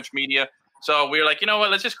put too much media. So we were like, you know what?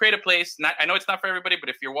 Let's just create a place. I know it's not for everybody, but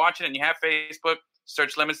if you're watching and you have Facebook,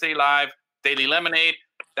 search Lemon City Live, Daily Lemonade.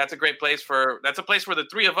 That's a great place that's a place where the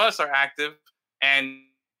three of us are active and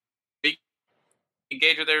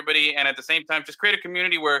engage with everybody. And at the same time, just create a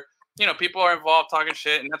community where, people are involved talking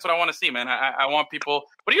shit. And that's what I want to see, man. I want people.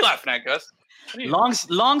 What are you laughing at, Gus?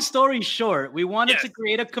 Long story short, we wanted to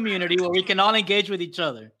create a community where we can all engage with each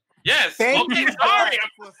other. Yes. Thank okay, you, sorry.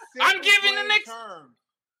 for I'm giving the next term.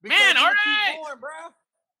 Man, all right. Keep going, bro.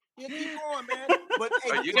 You keep going, man. But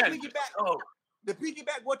hey, to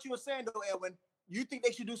piggyback what you were saying though, Edwin, you think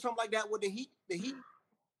they should do something like that with the Heat?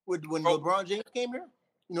 When LeBron James came here?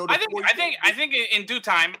 I think in due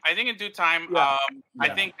time. I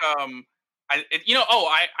think.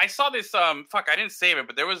 I saw this. I didn't save it,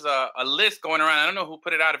 but there was a list going around. I don't know who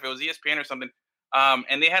put it out. If it was ESPN or something.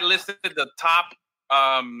 And they had listed the top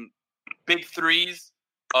big threes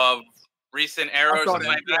of recent era or something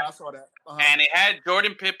like that. I saw that. And it had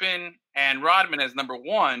Jordan, Pippen, and Rodman as number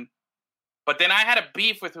one. But then I had a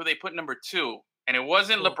beef with who they put number two. And it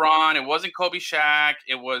wasn't LeBron. It wasn't Kobe, Shaq.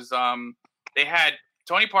 It was they had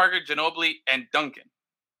Tony Parker, Ginobili, and Duncan.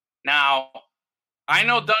 Now, I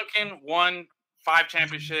know Duncan won 5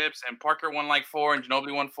 championships, and Parker won like 4, and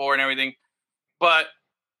Ginobili won 4 and everything. But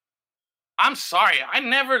I'm sorry. I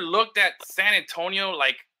never looked at San Antonio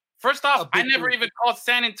like – first off, I never even called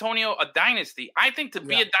San Antonio a dynasty. I think to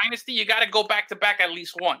be a dynasty, you got to go back-to-back at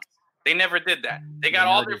least once. They never did that. They got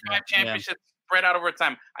all their 5 championships spread out over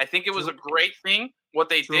time. I think it was a great thing what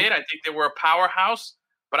they did. I think they were a powerhouse,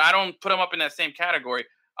 but I don't put them up in that same category.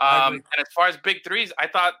 And as far as big threes, I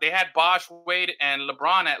thought they had Bosh, Wade, and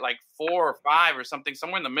LeBron at like 4 or 5 or something,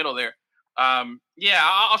 somewhere in the middle there.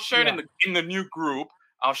 I'll share it in the new group.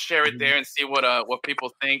 I'll share it there and see what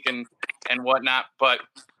people think and whatnot. But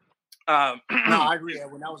no, I agree,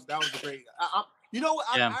 Edwin. That was a great. You know what?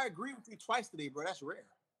 I agree with you twice today, bro. That's rare.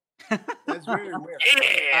 That's very rare.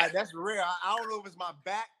 That's rare. I don't know if it's my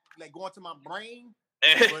back, like going to my brain,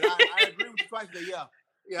 but I agree with you twice today. Yeah.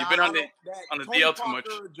 You've been on the DL too much.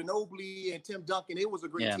 Ginobili and Tim Duncan, it was a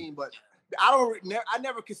great team, but I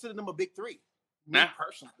never considered them a big three, me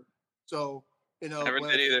personally. So never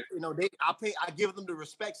did either. I give them the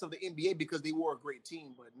respects of the NBA because they were a great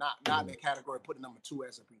team, but not in that category, putting number 2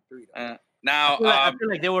 as a big three. Now I feel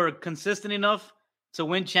like they were consistent enough to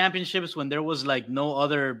win championships when there was like no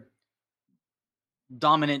other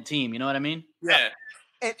dominant team. You know what I mean? Yeah.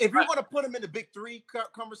 And if you want to put them in the big three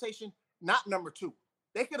conversation, not number 2.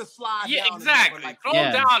 They could have slid down. Yeah, exactly. Throw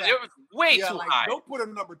them down. It was way too high. Don't put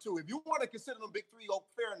them number 2. If you want to consider them big three,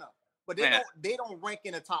 fair enough. But they don't rank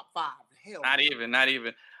in the top 5. Hell, not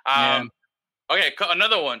even. Okay,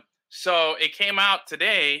 another one. So it came out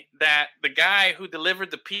today that the guy who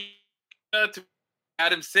delivered the pizza to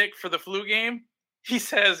Adam sick for the flu game, he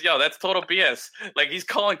says, "Yo, that's total BS." Like he's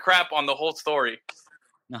calling crap on the whole story.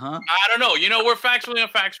 I don't know. We're factually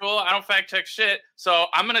unfactual. I don't fact check shit, so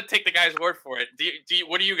I'm gonna take the guy's word for it.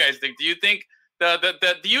 What do you guys think? Do you think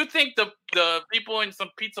the people in some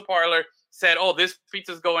pizza parlor said, "Oh, this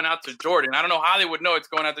pizza's going out to Jordan"? I don't know how they would know it's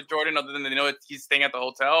going out to Jordan, other than they know he's staying at the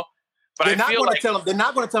hotel. But they're not going to tell him. They're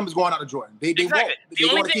not going to tell him it's going out to Jordan. They won't.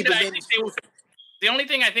 The only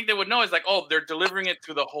thing I think they would know is like, oh, they're delivering it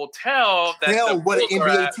to the hotel. What an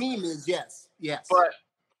NBA team is. Yes. But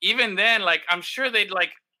even then, like, I'm sure they'd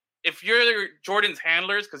like, if you're Jordan's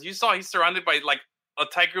handlers, because you saw he's surrounded by like a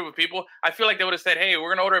tight group of people. I feel like they would have said, "Hey, we're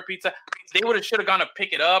gonna order a pizza." They should have gone to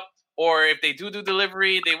pick it up, or if they do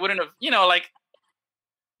delivery, they wouldn't have, like,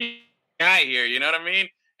 guy here. You know what I mean?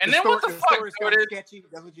 And then what the fuck, Jordan? Sketchy.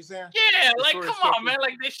 That's what you're saying? Yeah, like, come on, man.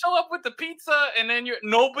 Like, they show up with the pizza, and then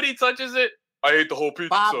nobody touches it. I ate the whole pizza.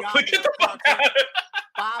 5 guys, get the fuck out.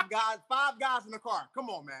 5 guys in the car. Come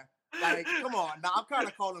on, man. Like, come on. Now, I'm kind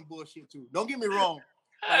of calling bullshit, too. Don't get me wrong.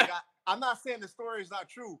 Like, I'm not saying the story is not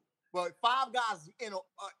true, but 5 guys,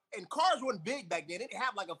 and cars weren't big back then. They didn't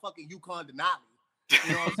have, like, a fucking Yukon Denali.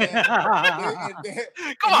 You know what I'm saying?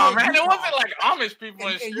 Come on, man. It wasn't like Amish people.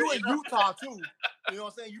 And you in Utah, too. You know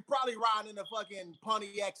what I'm saying? You probably riding in a fucking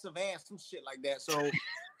Pontiac Savannah, some shit like that. So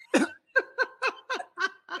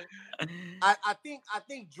I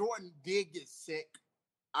think Jordan did get sick.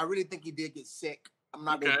 I really think he did get sick. I'm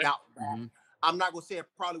not going to doubt that. Mm-hmm. I'm not going to say it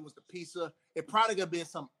probably was the pizza. It probably could have been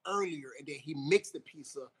some earlier, and then he mixed the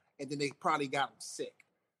pizza, and then they probably got him sick.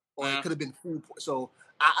 Or it could have been food. So,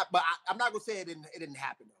 I'm not going to say it didn't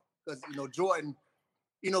happen, though. Because, Jordan,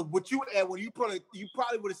 what when you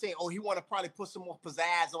probably would have said, oh, he want to probably put some more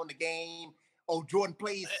pizzazz on the game. Oh, Jordan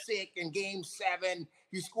plays sick in game 7.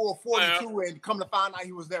 He scored 42, and come to find out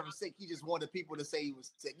he was never sick. He just wanted people to say he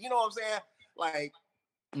was sick. You know what I'm saying? Like,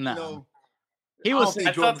 he was.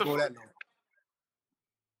 I don't think Jordan go that long.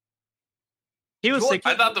 He was sick.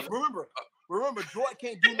 I thought remember, Jordan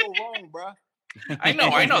can't do no wrong, bro. I know.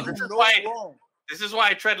 Wrong. This is why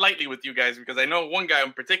I tread lightly with you guys, because I know one guy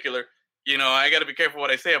in particular. You know, I got to be careful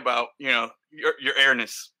what I say about, you know, your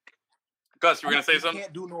airness. Gus, you were gonna say something?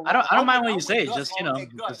 Do no I don't mind what you say. Gus, Just, you know,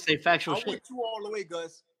 just say factual shit. I went you all the way,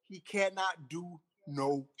 Gus. He cannot do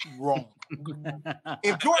no wrong.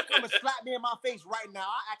 If Jordan come and slap me in my face right now,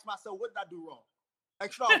 I ask myself, what did I do wrong?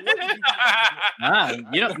 Like, what did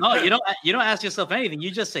you do? You don't ask yourself anything. You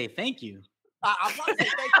just say thank you. I'll probably say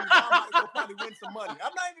thank you. Now I'm about to probably win some money.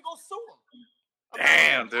 I'm not even gonna sue him.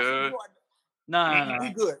 Damn, dude. Nah. We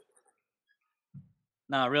good.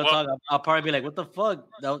 Nah, real talk. I'll probably be like, "What the fuck?"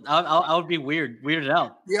 I would be weirded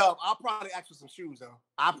out. Yeah, I'll probably ask for some shoes though.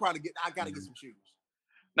 I gotta get some shoes.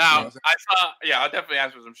 Now, I'll definitely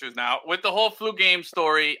ask for some shoes. Now, with the whole flu game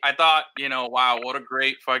story, I thought, you know, wow, what a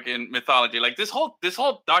great fucking mythology. Like this whole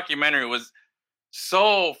documentary was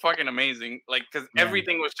so fucking amazing. Like, because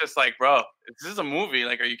everything was just like, bro, this is a movie.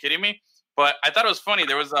 Like, are you kidding me? But I thought it was funny.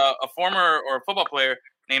 There was a former or a football player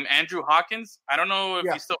named Andrew Hawkins. I don't know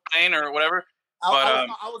if he's still playing or whatever. I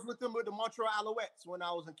was with him with the Montreal Alouettes when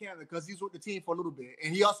I was in Canada because he's with the team for a little bit,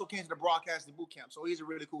 and he also came to the broadcasting boot camp. So he's a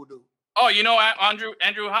really cool dude. Oh, you know Andrew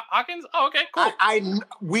Hawkins? Oh, okay, cool.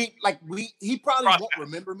 He probably won't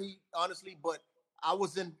remember me honestly, but I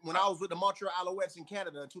was when I was with the Montreal Alouettes in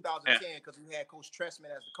Canada in 2010 because we had Coach Trestman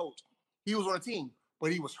as the coach. He was on the team,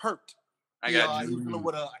 but he was hurt. He was dealing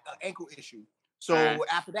with an ankle issue. So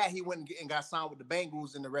after that, he went and got signed with the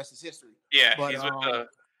Bengals, and the rest is history. Yeah, but, he's with the.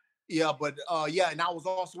 Yeah, but and I was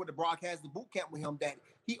also with the broadcasting boot camp with him. That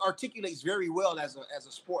he articulates very well as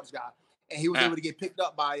a sports guy, and he was able to get picked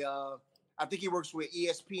up by I think he works with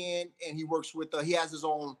ESPN, and he works with he has his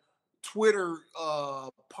own Twitter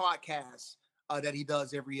podcast that he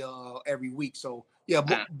does every week. So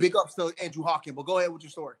big ups to Andrew Hawkins. But go ahead with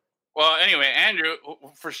your story. Well, anyway, Andrew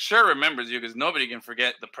for sure remembers you because nobody can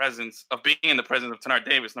forget the presence of being in the presence of Tenard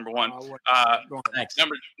Davis. Number one.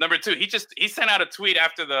 Number two, he sent out a tweet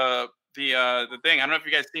after the thing. I don't know if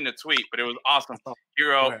you guys seen the tweet, but it was awesome. He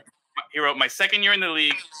wrote, my second year in the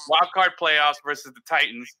league, wild card playoffs versus the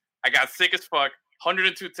Titans. I got sick as fuck,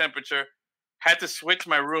 102 temperature, had to switch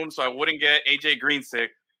my room so I wouldn't get AJ Green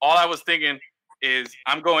sick. All I was thinking is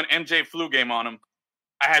I'm going MJ flu game on him.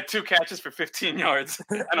 I had 2 catches for 15 yards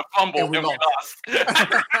and a fumble, and we lost. Yeah,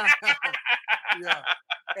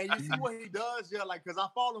 and you see what he does, like because I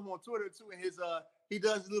follow him on Twitter too, and he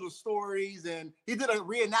does little stories, and he did a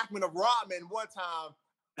reenactment of Rodman one time.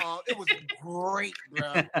 It was great,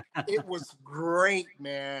 bro. It was great,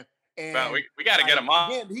 man. And bro, we got to get him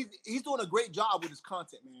on. Again, he's doing a great job with his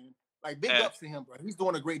content, man. Like big ups to him, bro. He's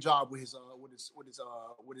doing a great job with his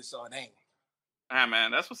name. Ah,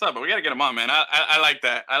 man, that's what's up. But we got to get him on, man. I like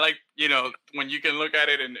that. I like, you know, when you can look at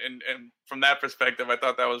it and from that perspective, I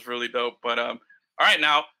thought that was really dope. But all right,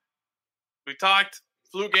 now we talked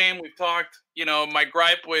flu game. We've talked, you know, my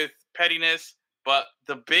gripe with pettiness. But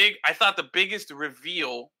I thought the biggest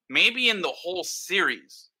reveal, maybe in the whole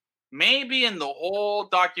series, maybe in the whole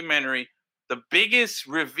documentary, the biggest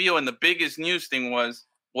reveal and the biggest news thing was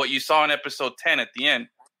what you saw in episode 10 at the end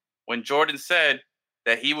when Jordan said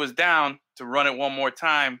that he was down to run it one more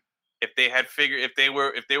time if they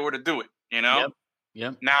were to do it, you know?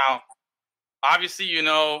 Yep. Now, obviously, you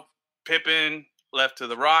know, Pippen left to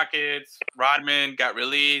the Rockets, Rodman got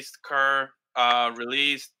released, Kerr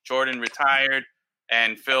released, Jordan retired,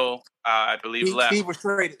 and Phil, I believe, left.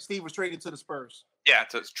 Steve was traded to the Spurs. Yeah,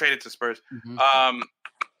 traded to Spurs. Mm-hmm.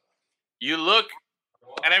 You look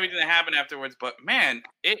at everything that happened afterwards, but man,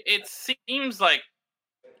 it seems like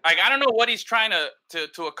I don't know what he's trying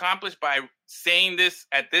to accomplish by saying this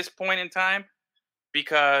at this point in time,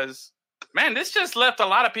 because man, this just left a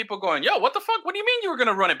lot of people going, yo, what the fuck? What do you mean you were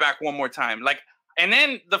gonna run it back one more time? Like, and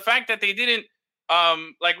then the fact that they didn't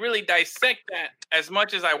really dissect that as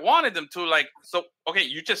much as I wanted them to. Like, so okay,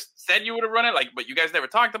 you just said you would have run it, like, but you guys never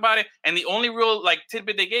talked about it. And the only real like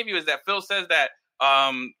tidbit they gave you is that Phil says that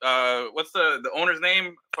what's the owner's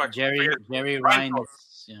name? Jerry Reinsdorf.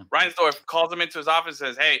 Yeah. Reinsdorf calls him into his office and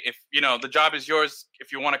says, hey, if you know the job is yours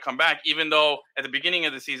if you want to come back, even though at the beginning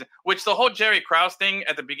of the season, which the whole Jerry Krause thing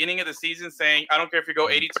at the beginning of the season saying, I don't care if you go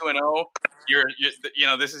 82-0, you're you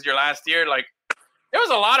know, this is your last year. Like, there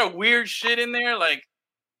was a lot of weird shit in there. Like,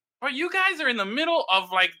 but you guys are in the middle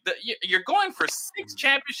of like you're going for 6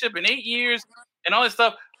 championships in 8 years and all this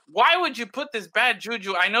stuff. Why would you put this bad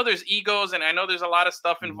juju? I know there's egos and I know there's a lot of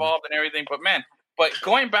stuff involved and everything, but man,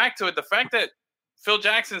 going back to it, the fact that Phil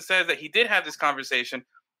Jackson says that he did have this conversation,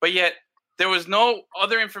 but yet there was no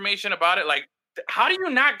other information about it. Like, how do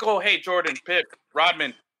you not go, hey, Jordan, Pip,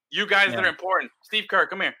 Rodman, you guys that are important, Steve Kerr,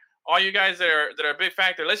 come here, all you guys that are a big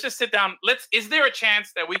factor, let's just sit down. Is there a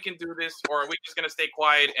chance that we can do this, or are we just gonna stay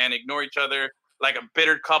quiet and ignore each other like a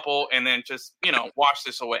bitter couple, and then just wash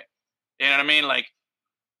this away? You know what I mean? Like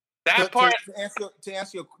that part.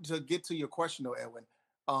 To get to your question though, Edwin,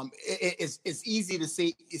 it's easy to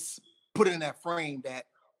say, it's put it in that frame that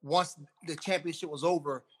once the championship was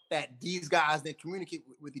over, that these guys didn't communicate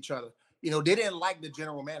with each other. They didn't like the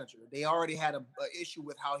general manager. They already had a issue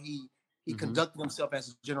with how he conducted himself as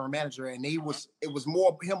a general manager, and it was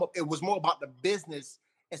more about the business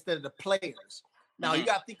instead of the players. Now you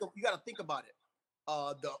got to think about it.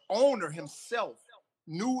 The owner himself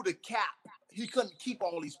knew the cap. He couldn't keep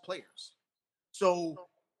all these players. So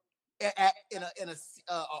in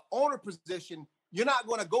a owner position, you're not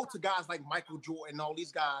going to go to guys like Michael Jordan and all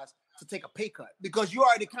these guys to take a pay cut, because you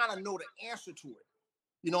already kind of know the answer to it.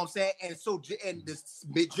 You know what I'm saying? And so, and this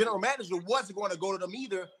general manager wasn't going to go to them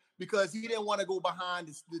either, because he didn't want to go behind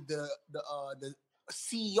the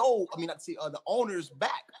CEO. I mean, not the owner's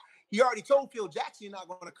back. He already told Phil Jackson he's not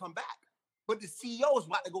going to come back, but the CEO is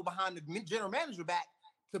about to go behind the general manager back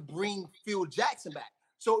to bring Phil Jackson back.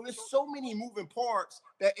 So there's so many moving parts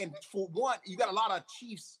that, and for one, you got a lot of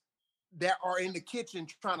chiefs that are in the kitchen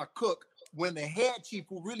trying to cook, when the head chief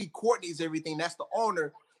who really coordinates everything, that's the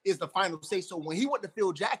owner, is the final say. So when he went to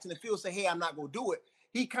Phil Jackson and Phil said, hey, I'm not going to do it,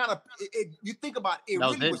 he kind of, you think about it,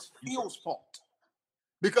 was Phil's fault.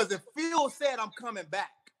 Because if Phil said, I'm coming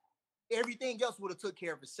back, everything else would have took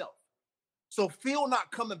care of itself. So Phil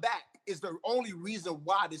not coming back is the only reason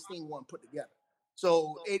why this thing wasn't put together.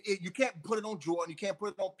 So you can't put it on Jordan. You can't put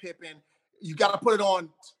it on Pippen. You got to put it on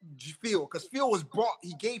Phil, because Phil was brought.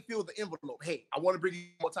 He gave Phil the envelope. Hey, I want to bring you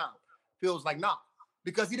one more time. Phil's like, nah,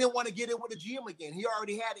 because he didn't want to get in with the GM again. He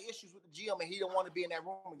already had the issues with the GM, and he didn't want to be in that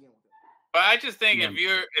room again with him. But I just think if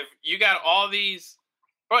you got all these,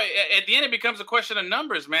 right, at the end it becomes a question of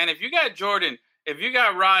numbers, man. If you got Jordan, if you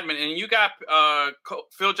got Rodman, and you got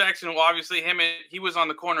Phil Jackson, well, obviously he was on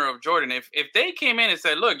the corner of Jordan. If they came in and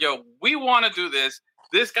said, look, yo, we want to do this.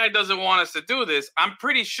 This guy doesn't want us to do this. I'm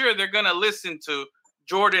pretty sure they're going to listen to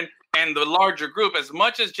Jordan and the larger group. As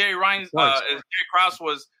much as Jerry Krause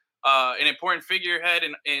was an important figurehead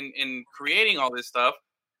in creating all this stuff,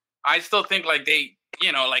 I still think like they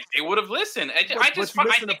would have listened. I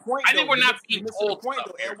think we're not being told.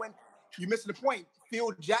 You're missing the point.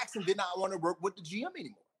 Phil Jackson did not want to work with the GM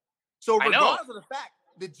anymore. So regardless of the fact,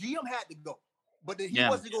 the GM had to go, but he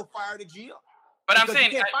wasn't going to fire the GM. But I'm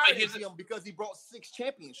saying, you can't fire the GM because he brought 6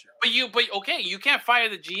 championships. But you can't fire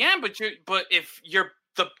the GM. But if you're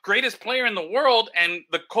the greatest player in the world and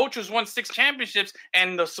the coaches won 6 championships,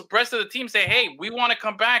 and the rest of the team say, "Hey, we want to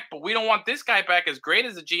come back, but we don't want this guy back as great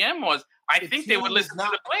as the GM was," I think they would listen to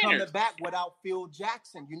the players. Coming back without Phil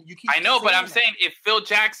Jackson. You keep. I know, but I'm saying if Phil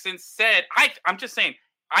Jackson said, I'm just saying,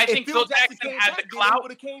 I think Phil Jackson had the clout. They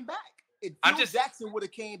would have came back. If Phil Jackson would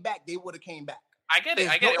have came back, they would have came back. I get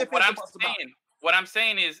it. What I'm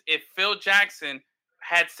saying is, if Phil Jackson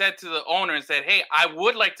had said to the owner and said, "Hey, I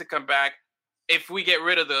would like to come back. If we get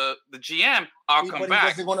rid of the GM, I'll come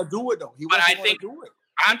back." He wasn't going to do it though.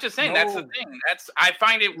 I'm just saying that's the thing. I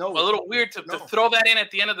find it a little weird to throw that in at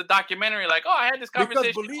the end of the documentary, like, "Oh, I had this conversation."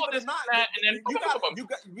 Because believe it or not,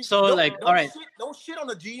 all right. Don't shit on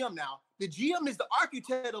the GM now. The GM is the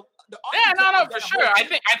architect of the. For sure. I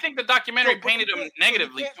think the documentary painted him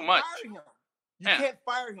negatively too much. You can't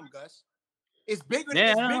fire him, Gus. It's bigger.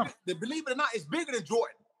 Believe it or not, it's bigger than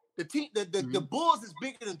Jordan. The team, the Bulls is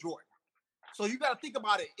bigger than Jordan. So you got to think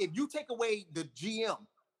about it. If you take away the GM,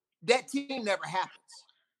 that team never happens.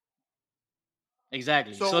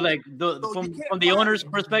 Exactly. So like from the owner's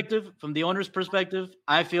perspective,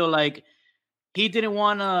 I feel like he didn't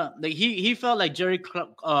want to. Like he felt like Jerry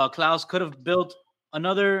Krause could have built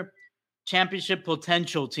another championship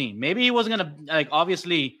potential team. Maybe he wasn't gonna, like,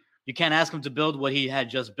 obviously you can't ask him to build what he had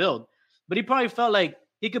just built, but he probably felt like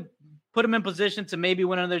he could put him in position to maybe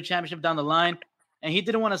win another championship down the line, and he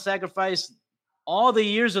didn't want to sacrifice all the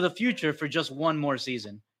years of the future for just one more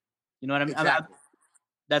season. You know what I mean? Exactly.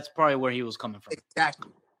 That's probably where he was coming from.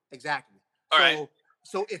 Exactly.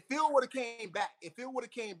 So if Phil would have came back,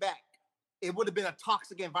 it would have been a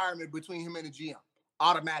toxic environment between him and the GM.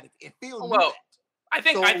 Automatic. If Phil knew that. I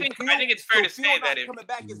think it's fair to say that if coming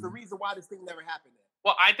back is the reason why this thing never happened.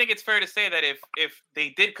 Well, I think it's fair to say that if they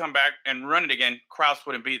did come back and run it again, Krause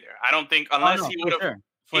wouldn't be there. I don't think unless he would have. Sure.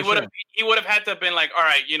 He would have had to have been like, all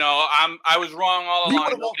right, I was wrong all along. He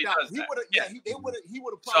would have walked out. He would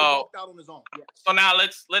have probably walked out on his own. Yeah. So now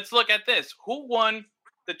let's look at this. Who won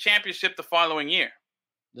the championship the following year?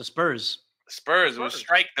 The Spurs. It was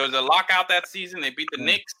strike. There was a lockout that season. They beat the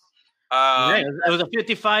Knicks. It was a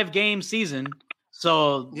 55-game season.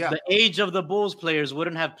 So Yeah. the age of the Bulls players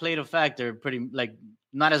wouldn't have played a factor. Pretty like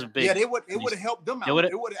not as big. Yeah, it would have helped them out. It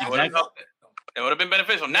would've- It would It would have helped. been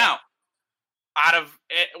beneficial. Now, out of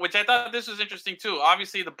it, which I thought this was interesting too.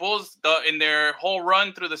 Obviously, the Bulls, in their whole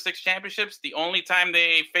run through the 6 championships, the only time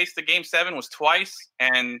they faced the Game 7 was twice,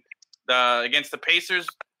 and against the Pacers,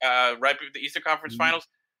 right before the Eastern Conference Finals.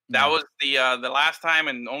 That was the last time,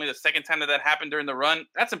 and only the second time that happened during the run.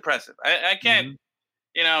 That's impressive. I can't,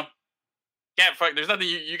 can't fuck. There's nothing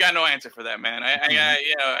you got no answer for that, man.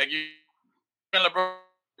 You LeBron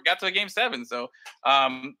got to a Game 7, so.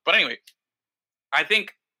 But anyway, I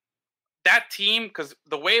think that team, because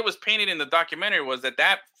the way it was painted in the documentary was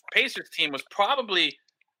that Pacers team was probably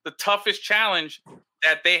the toughest challenge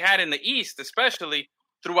that they had in the East, especially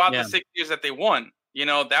throughout the 6 years that they won.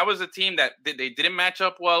 That was a team that they didn't match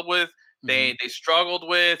up well with. They struggled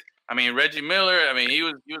with. I mean, Reggie Miller. I mean, he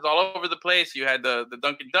was all over the place. You had the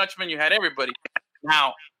Duncan Dutchman. You had everybody.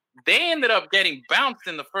 Now they ended up getting bounced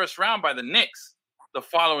in the first round by the Knicks the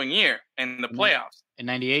following year in the playoffs in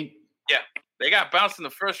 '98. Yeah, they got bounced in the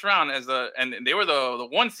first round and they were the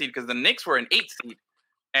 1 seed because the Knicks were an 8 seed,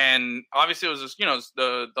 and obviously it was just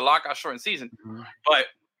the lockout shortened season. But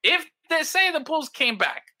if they say the Bulls came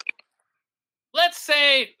back, let's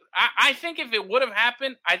say I think if it would have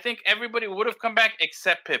happened, I think everybody would have come back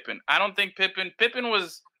except Pippen. I don't think Pippen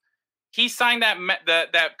he signed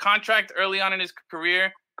that contract early on in his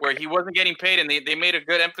career where he wasn't getting paid, and they made a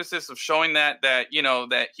good emphasis of showing that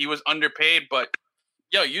he was underpaid. But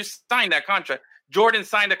you signed that contract. Jordan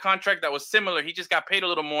signed a contract that was similar. He just got paid a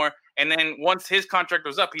little more, and then once his contract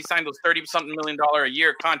was up, he signed those $30-something million a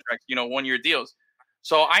year contracts, 1-year deals.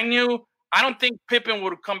 So I don't think Pippen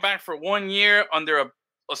would come back for 1 year under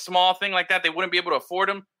a small thing like that. They wouldn't be able to afford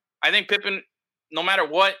him. I think Pippen, no matter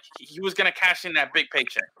what, he was going to cash in that big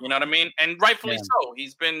paycheck. You know what I mean? And rightfully so.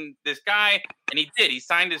 He's been this guy, and he did. He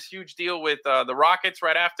signed this huge deal with the Rockets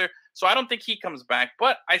right after. So I don't think he comes back.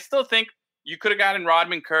 But I still think you could have gotten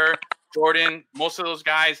Rodman, Kerr, Jordan, most of those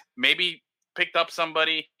guys, maybe picked up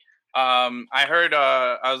somebody. I heard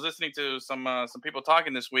I was listening to some people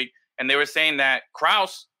talking this week, and they were saying that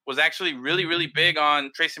Krause was actually really, really big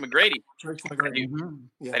on Tracy McGrady.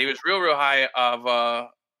 That he was real high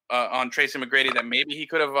on Tracy McGrady, that maybe he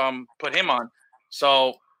could have put him on.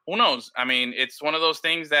 So who knows? I mean, it's one of those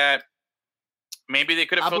things that maybe they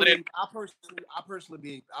could have filled it in. I personally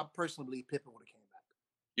believe Pippen would have came back.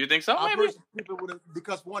 You think so? Maybe Pippen would have,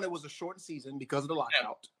 because one, it was a short season because of the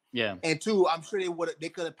lockout. Yeah. And two, I'm sure they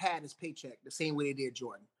could have padded his paycheck the same way they did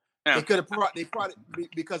Jordan. Yeah. They could have probably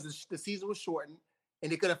because the season was shortened,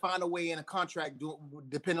 and they could have found a way in a contract,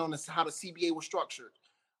 depending on how the CBA was structured,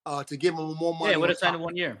 to give him more money. Yeah, would have signed a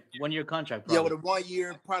 1 year contract. Probably. Yeah, with a 1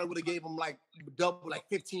 year, probably would have gave him like double, like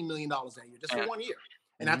 $15 million that year, just for 1 year.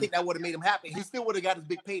 And I think that would have made him happy. He still would have got his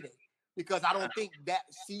big payday, because I don't think that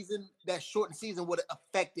shortened season would have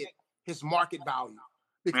affected his market value,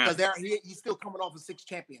 because he's still coming off of 6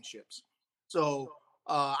 championships. So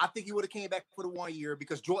I think he would have came back for the 1 year,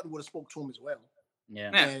 because Jordan would have spoke to him as well. Yeah,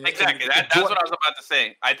 exactly. That's what I was about to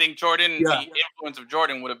say. I think Jordan, the influence of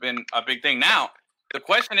Jordan would have been a big thing. Now, the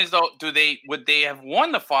question is, though, would they have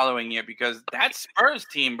won the following year? Because that Spurs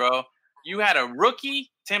team, bro, you had a rookie,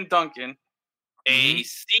 Tim Duncan, a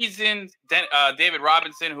seasoned David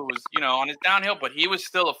Robinson, who was, on his downhill, but he was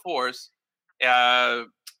still a force. Sean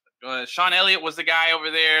Elliott was the guy over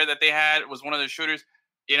there that they had, was one of their shooters.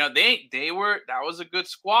 That was a good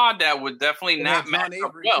squad that would definitely not match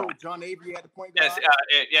up well. John Avery had the point guard.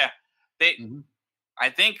 Yes, I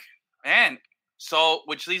think, man. So,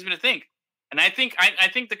 which leads me to think, and I think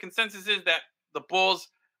the consensus is that the Bulls,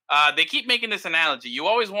 they keep making this analogy. You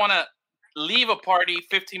always want to leave a party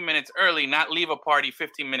 15 minutes early, not leave a party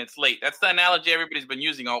 15 minutes late. That's the analogy everybody's been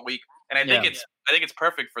using all week, and I think it's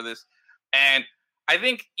perfect for this. And I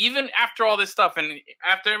think even after all this stuff and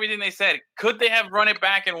after everything they said, could they have run it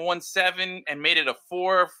back and won 7 and made it a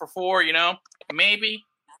 4-for-4? Maybe.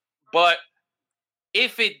 But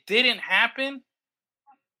if it didn't happen,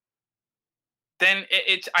 then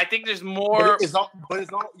I think there's more.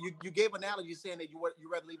 You gave an analogy saying that you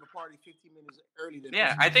rather leave a party 15 minutes early than.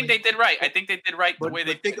 Yeah, I think they did right. I think they did right the way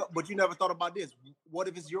they did. But you never thought about this. What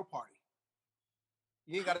if it's your party?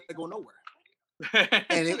 You ain't got to go nowhere.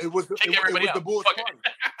 And it was the Bulls party.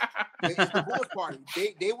 It's the Bulls party.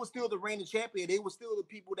 They were still the reigning champion. They were still the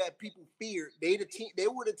people that people feared. They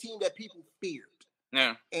were the team that people feared.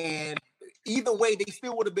 Yeah. And either way, they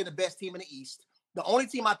still would have been the best team in the East. The only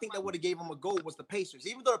team I think that would have gave them a go was the Pacers.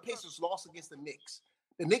 Even though the Pacers lost against the Knicks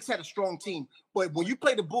had a strong team. But when you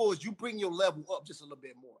play the Bulls, you bring your level up just a little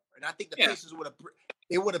bit more. And I think the Pacers would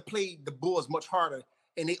have played the Bulls much harder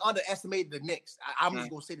and they underestimated the Knicks. I'm just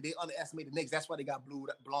gonna say that they underestimated the Knicks. That's why they got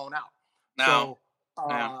blown out. No.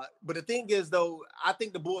 So, but the thing is, though, I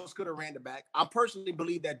think the Bulls could have ran it back. I personally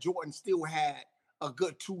believe that Jordan still had a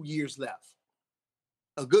good 2 years left.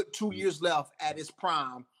 A good 2 years left at his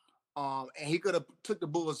prime. And he could have took the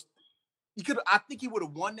Bulls. I think he would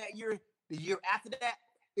have won that year. The year after that,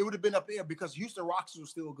 it would have been up there because Houston Rockets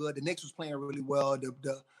was still good. The Knicks was playing really well.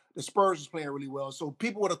 The Spurs was playing really well. So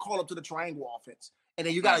people would have called up to the triangle offense. And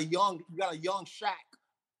then you got a young Shaq.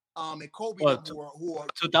 And Kobe, who are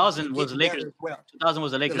 2000 was the Lakers. Well. 2000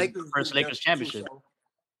 was the Lakers' first Lakers championship. Too, so.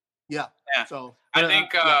 Yeah. So I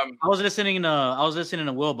think I was listening to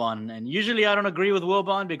Wilbon, and usually I don't agree with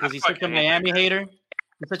Wilbon because he's such a Miami hater.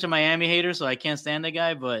 He's such a Miami hater, so I can't stand the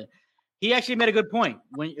guy. But he actually made a good point.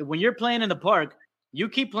 When you're playing in the park, you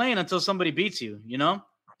keep playing until somebody beats you. You know,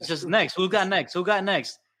 it's just next. Who got next? Who got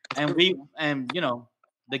next? And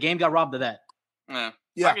the game got robbed of that. Yeah.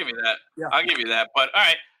 I'll give you that. Yeah. I'll give you that. But all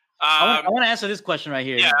right. I want to answer this question right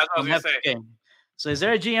here. Yeah, that's what I was going to say. So is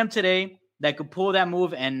there a GM today that could pull that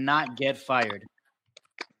move and not get fired?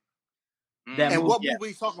 What movie are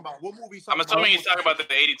you talking about? I'm assuming he's talking about the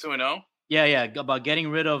 82-0. Yeah, about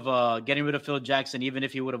getting rid of Phil Jackson, even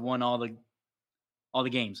if he would have won all the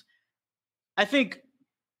games. I think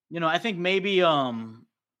maybe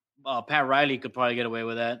Pat Riley could probably get away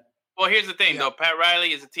with that. Well, here's the thing, though. Pat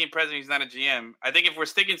Riley is a team president. He's not a GM. I think if we're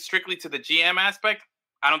sticking strictly to the GM aspect,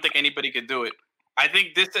 I don't think anybody could do it. I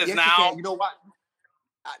think this is now. You know what?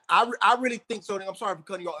 I really think so. I'm sorry for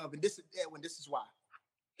cutting you off, Evan. This is why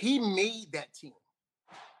he made that team.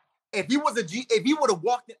 If he would have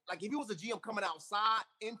walked in, like if he was a GM coming outside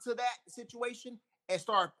into that situation and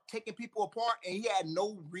start taking people apart, and he had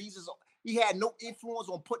no reasons, he had no influence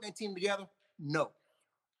on putting that team together. No,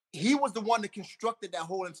 he was the one that constructed that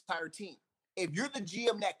whole entire team. If you're the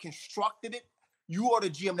GM that constructed it, you are the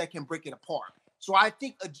GM that can break it apart. So I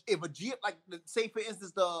think if a GM, like say for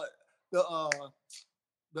instance the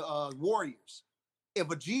Warriors, if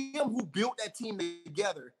a GM who built that team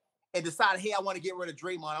together and decided, hey, I want to get rid of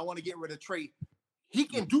Draymond, I want to get rid of Trey, he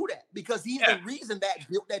can do that because he's the reason that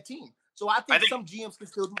built that team. So I think some GMs can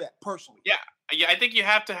still do that personally. Yeah, I think you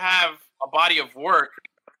have to have a body of work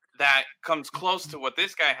that comes close to what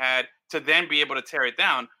this guy had to then be able to tear it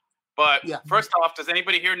down. But first off, does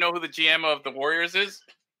anybody here know who the GM of the Warriors is?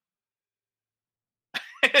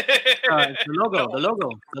 The logo.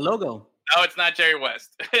 No, it's not Jerry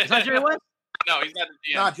West. It's not Jerry West? No, he's not the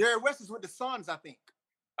GM. No, Jerry West is with the Suns, I think.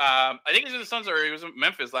 I think he's with the Suns, or he was in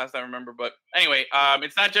Memphis last time I remember. But anyway,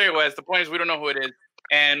 it's not Jerry West. The point is we don't know who it is.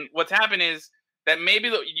 And what's happened is that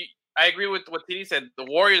maybe I agree with what TD said. The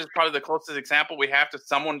Warriors is probably the closest example we have to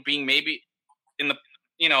someone being maybe in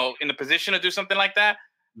the position to do something like that.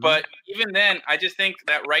 Mm-hmm. But even then, I just think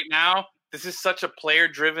that right now, this is such a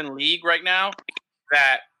player-driven league right now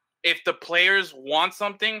that if the players want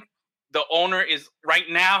something, the owner is right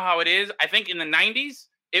now how it is. I think in the 90s,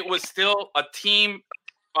 it was still a team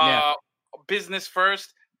business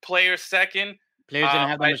first, players second. Players didn't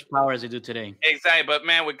have that much power as they do today. Exactly. But,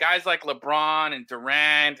 man, with guys like LeBron and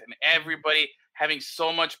Durant and everybody having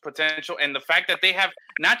so much potential, and the fact that they have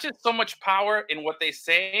not just so much power in what they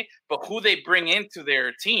say, but who they bring into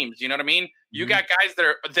their teams. You know what I mean? You got guys that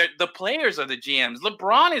are the players are the GMs.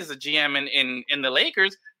 LeBron is the GM in the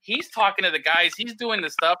Lakers. He's talking to the guys. He's doing the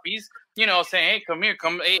stuff. He's, saying, hey, come here,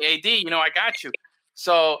 hey, AD, I got you.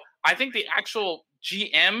 So I think the actual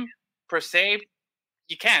GM per se,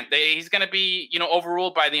 you can't. He's going to be,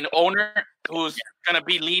 overruled by the owner who's going to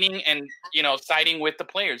be leading and, siding with the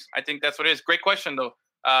players. I think that's what it is. Great question, though,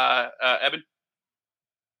 Eben.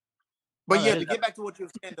 But to get back to what you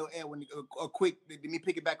were saying, though, Edwin, let me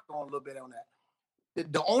pick it back on a little bit on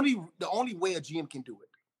that. The only way a GM can do it,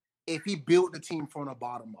 if he built the team from the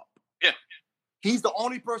bottom up. Yeah. He's the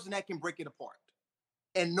only person that can break it apart.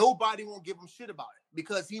 And nobody won't give him shit about it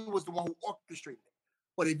because he was the one who orchestrated it.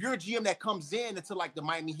 But if you're a GM that comes in into like the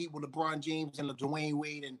Miami Heat with LeBron James and Dwayne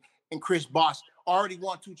Wade and Chris Bosh already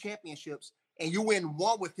won 2 championships, and you win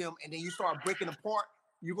one with him, and then you start breaking apart,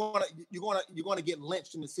 you're gonna get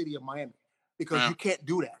lynched in the city of Miami because you can't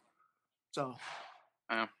do that. So,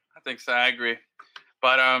 I think so. I agree.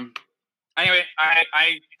 But anyway,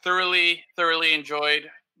 I thoroughly enjoyed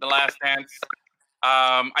The Last Dance.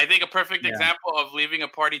 I think a perfect example of leaving a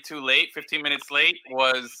party too late, 15 minutes late,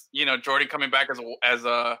 was Jordan coming back as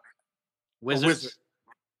a wizard.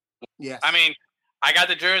 Yes. I mean, I got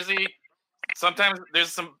the jersey. Sometimes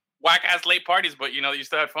there's some whack ass late parties, but you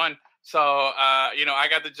still had fun. So I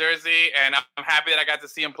got the jersey, and I'm happy that I got to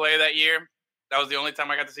see him play that year. That was the only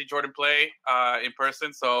time I got to see Jordan play in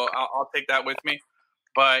person, so I'll take that with me.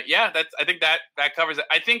 But yeah, I think that covers it.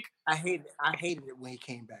 I think I hated it when he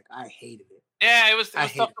came back. I hated it. Yeah, it was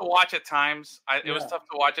tough to watch at times. It was tough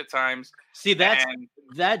to watch at times. See,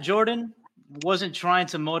 that Jordan wasn't trying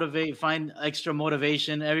to find extra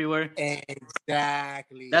motivation everywhere.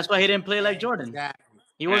 Exactly. That's why he didn't play like Jordan. Exactly.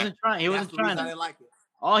 He wasn't trying. He wasn't trying. I didn't like it.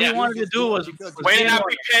 All he wanted to do was way to not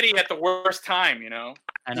be petty at the worst time, you know.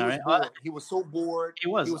 I know, right? He was so bored. He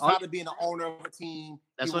was tired of being the owner of a team.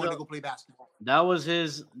 He wanted to go play basketball. That was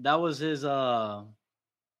his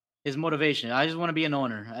motivation. I just want to be an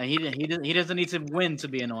owner. He doesn't need to win to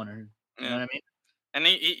be an owner. You know what I mean? And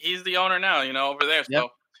he's the owner now, you know, over there.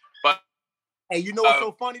 So, but hey, you know what's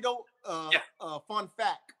so funny though? Fun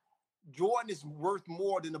fact: Jordan is worth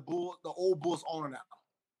more than the old Bulls owner now.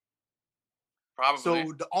 Probably.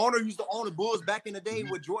 So the owner used to own the Bulls back in the day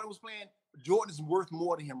when Jordan was playing. Jordan is worth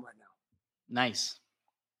more to him right now. Nice.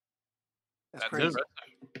 That's crazy.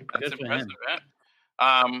 That's impressive,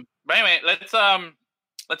 man. But anyway,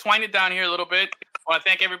 let's wind it down here a little bit. I want to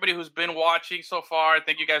thank everybody who's been watching so far.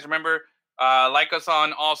 Thank you guys. Remember, like us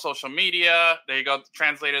on all social media. There you go, the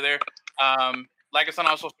translator there. Like us on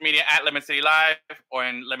all social media at Lemon City Live or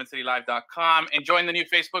in lemoncitylive.com. And join the new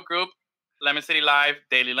Facebook group, Lemon City Live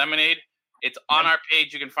Daily Lemonade. It's on our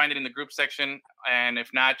page. You can find it in the group section. And if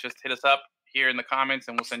not, just hit us up here in the comments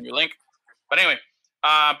and we'll send you a link. But anyway,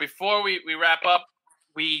 before we wrap up,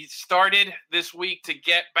 we started this week to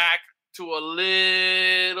get back to a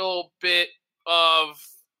little bit of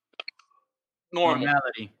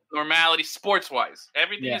normality sports-wise.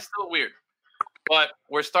 Everything is still weird. But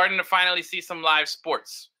we're starting to finally see some live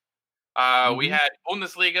sports. We had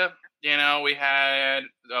Bundesliga. You know, we've had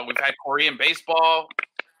Korean baseball.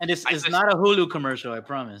 And it's not a Hulu commercial, I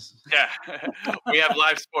promise. Yeah, we have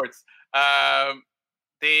live sports.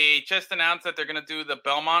 They just announced that they're going to do the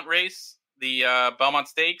Belmont race, the Belmont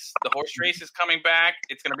Stakes. The horse race is coming back.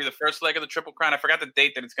 It's going to be the first leg of the Triple Crown. I forgot the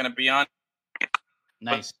date that it's going to be on.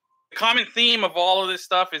 Nice. But the common theme of all of this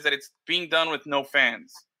stuff is that it's being done with no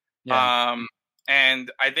fans. Yeah.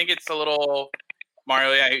 And I think it's a little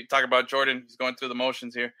Mario. Yeah, you talk about Jordan. He's going through the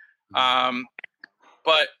motions here.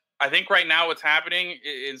 But I think right now what's happening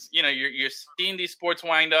is, you know, you're seeing these sports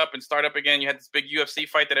wind up and start up again. You had this big UFC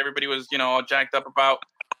fight that everybody was, you know, all jacked up about,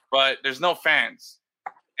 but there's no fans.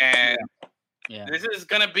 And this is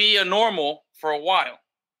going to be a normal for a while.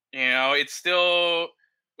 You know,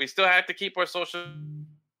 we still have to keep our social,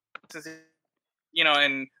 you know,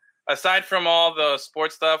 and aside from all the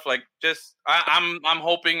sports stuff, like just, I'm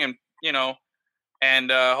hoping and, you know,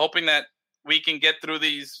 and hoping that we can get through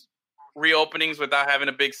these reopenings without having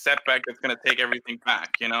a big setback that's going to take everything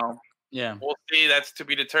back, you know? Yeah. We'll see. That's to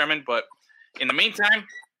be determined. But in the meantime,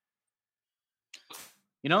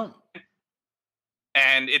 you know,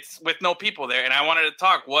 and it's with no people there. And I wanted to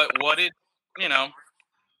talk. What is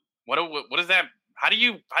that? How do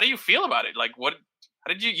you feel about it? Like, how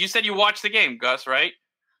did you said you watched the game, Gus, right?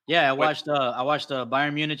 Yeah, I watched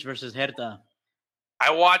Bayern Munich versus Hertha.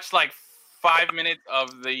 I watched like 5 minutes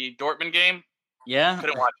of the Dortmund game. Yeah,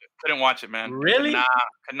 couldn't watch it, man. Really?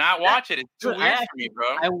 Could not watch it. It's too weird for me, bro.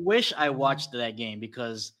 I wish I watched that game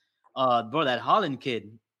because, bro, that Holland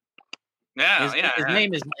kid. Yeah,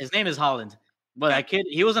 His name is Holland, but that kid,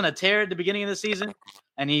 he was on a tear at the beginning of the season,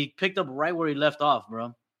 and he picked up right where he left off,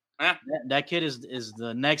 bro. Yeah, that kid is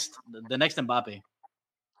the next Mbappe.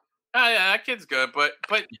 Oh yeah, that kid's good, but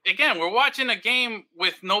again, we're watching a game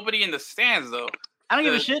with nobody in the stands, though. I don't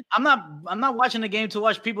give a shit. I'm not watching the game to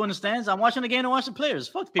watch people in the stands. I'm watching the game to watch the players.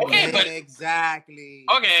 Fuck people. Okay, but exactly.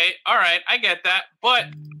 Okay, all right, I get that. But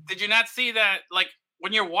did you not see that? Like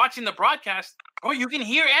when you're watching the broadcast, you can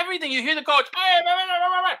hear everything. You hear the coach.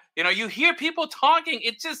 You know, you hear people talking.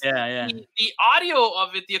 It's just the audio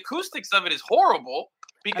of it, the acoustics of it is horrible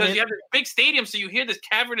because you have this big stadium, so you hear this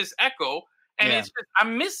cavernous echo, and it's just,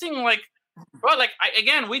 I'm missing like. Bro, like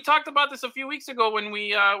we talked about this a few weeks ago when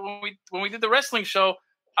we did the wrestling show.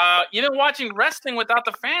 Even watching wrestling without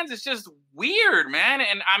the fans is just weird, man.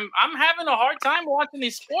 And I'm having a hard time watching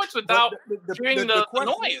these sports without hearing the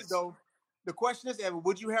noise. The question is, Evan,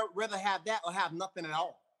 would you rather have that or have nothing at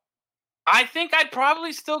all? I think I'd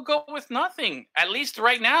probably still go with nothing, at least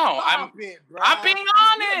right now. I'm being honest.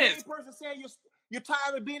 You're the person saying you're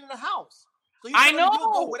tired of being in the house. So I know.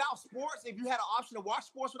 Go without sports if you had an option to watch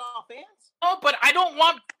sports without fans? No, but I don't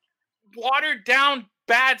want watered down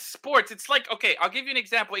bad sports. It's like, okay, I'll give you an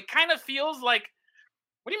example. It kind of feels like,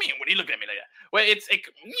 what do you mean? What are you looking at me like that? Well, it's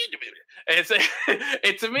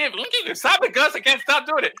to me. Stop it, Gus. I can't stop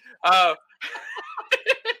doing it.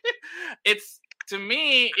 It's to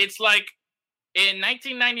me. It's like in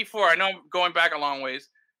 1994. I know I'm going back a long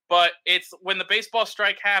ways, but it's when the baseball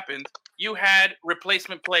strike happened. you had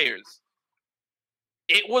replacement players.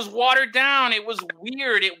 It was watered down. It was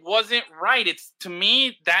weird. It wasn't right. To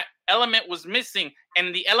me, that element was missing.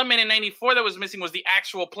 And the element in 94 that was missing was the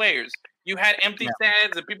actual players. You had empty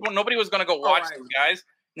stands and nobody was going to go watch these guys.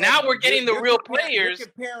 Now we're getting the real players.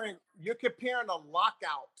 You're comparing a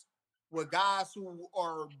lockout with guys who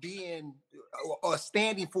are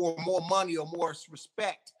standing for more money or more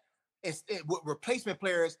respect with replacement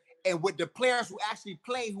players, and with the players who actually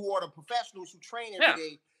play, who are the professionals who train every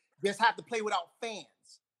day, just have to play without fans.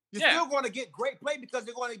 You're still going to get great play because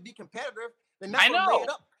they're going to be competitive. They're not going to lay it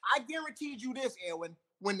up. I guaranteed you this, Edwin.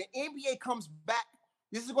 When the NBA comes back,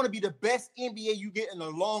 this is going to be the best NBA you get in a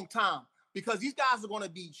long time, because these guys are going to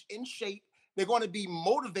be in shape. They're going to be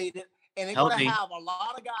motivated, and they're going to have a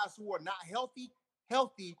lot of guys who are not healthy,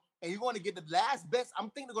 and you're going to get the last best. I'm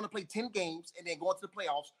thinking they're going to play 10 games and then go into the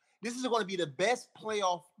playoffs. This is going to be the best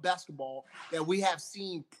playoff basketball that we have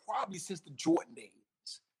seen probably since the Jordan days.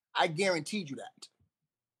 I guaranteed you that.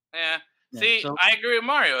 Yeah. See, I agree with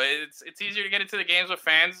Mario. It's easier to get into the games with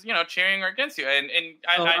fans, cheering against you. And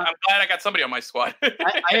I'm glad I got somebody on my squad.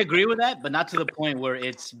 I agree with that, but not to the point where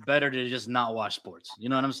it's better to just not watch sports. You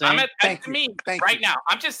know what I'm saying? Thank you. Now.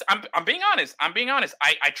 I'm being honest.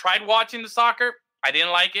 I tried watching the soccer. I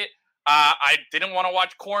didn't like it. I didn't want to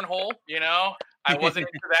watch cornhole. I wasn't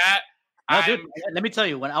into that. No, dude, let me tell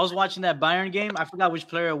you, when I was watching that Bayern game, I forgot which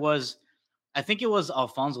player it was. I think it was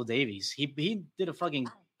Alphonso Davies. He did a fucking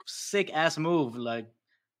sick ass move, I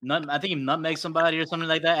think he nutmegged somebody or something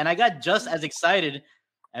like that, and I got just as excited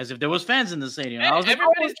as if there was fans in the stadium. I was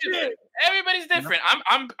everybody's different. Everybody's different.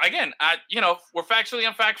 I'm again, we're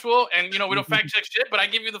factually unfactual, and we don't fact check shit, but I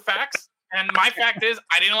give you the facts, and my fact is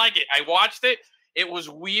I didn't like it. I watched it. It was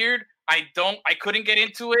weird. I couldn't get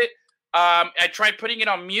into it. I tried putting it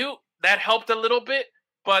on mute. That helped a little bit.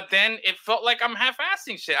 But then it felt like I'm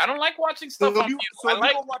half-assing shit. I don't like watching stuff on mute. So if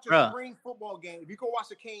you go watch a spring football game, if you go watch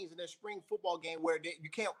the Canes in their spring football game where you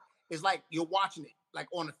can't, it's like you're watching it like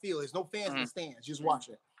on the field. There's no fans in the stands. Just watch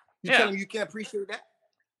it. You tell them you can't appreciate that?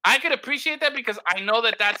 I could appreciate that because I know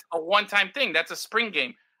that that's a one-time thing. That's a spring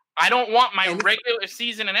game. I don't want my regular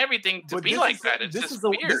season and everything to be like that. It's just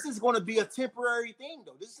weird. This is going to be a temporary thing,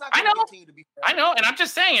 though. This is not going to continue to be fair. I know, and I'm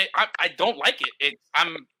just saying it. I don't like it.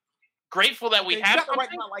 I'm grateful that we have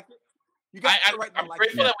something. I'm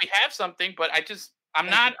grateful that we have something, but I'm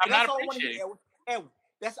not appreciating. I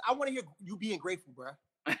want to hear you being grateful, bro.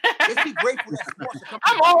 Let's be grateful that sports are coming.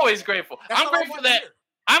 I'm always grateful.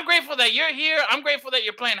 I'm grateful that you're here. I'm grateful that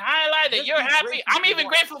you're playing highlight, that you're happy. I'm even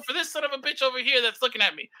grateful for this son of a bitch over here that's looking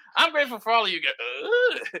at me. I'm grateful for all of you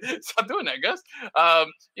guys. Stop doing that, Gus.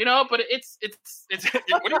 But it's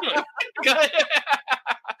what are you doing?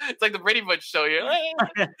 It's like the Brady Bunch show here.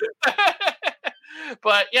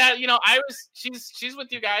 But yeah, Iris, she's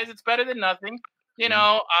with you guys. It's better than nothing.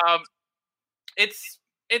 It's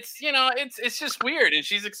just weird, and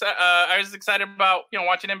she's excited. I was excited about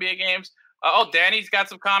watching NBA games. Danny's got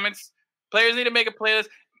some comments. Players need to make a playlist.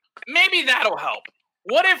 Maybe that'll help.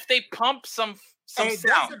 What if they pump some sound?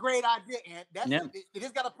 That's a great idea, and they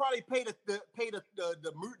just got to probably pay the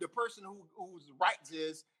person whose rights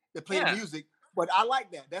is to play the music. But I like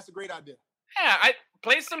that. That's a great idea. Yeah, I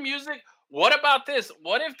play some music. What about this?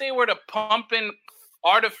 What if they were to pump in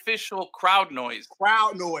artificial crowd noise?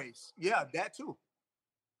 Yeah, that too.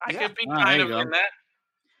 I could be kind of in that.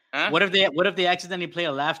 Huh? What if they accidentally play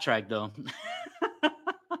a laugh track though?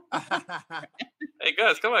 Hey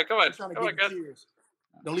Gus, come on, Gus.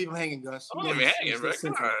 Don't leave him hanging, Gus. Don't leave me hanging, bro.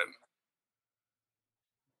 Come on.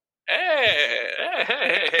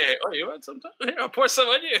 Hey! Oh, you want some? Here, I'll pour some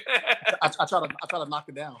on you. I try to knock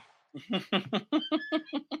it down.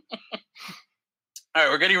 All right,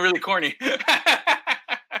 we're getting really corny.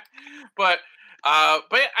 But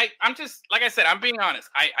I'm just, like I said, I'm being honest.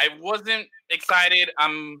 I wasn't excited.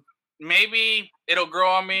 Maybe it'll grow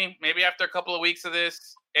on me. Maybe after a couple of weeks of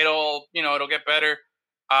this, it'll get better.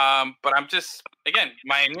 But I'm just, again,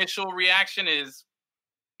 my initial reaction is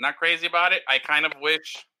not crazy about it. I kind of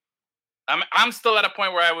wish I'm still at a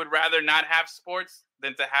point where I would rather not have sports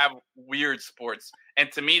than to have weird sports. And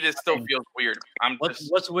to me, this still feels weird.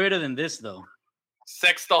 What's weirder than this though?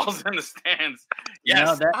 Sex dolls in the stands.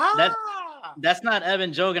 Yes. That's not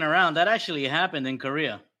Evan joking around. That actually happened in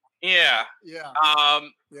Korea. Yeah.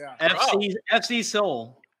 FC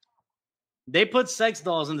Seoul. They put sex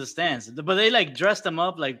dolls in the stands, but they dressed them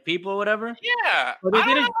up like people or whatever. Yeah. But I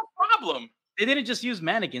don't have a problem. They didn't just use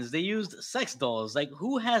mannequins; they used sex dolls. Like,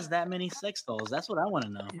 who has that many sex dolls? That's what I want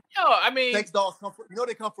to know. Yo, I mean, Sex dolls come from,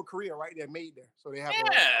 they come from Korea, right? They're made there, so they have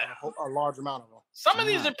a large amount of them. some of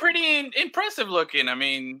these are pretty impressive looking. I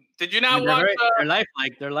mean, did you not They're watch? they're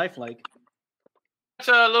lifelike. They're lifelike. Watch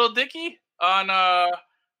Little Dicky on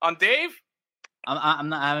Dave? I'm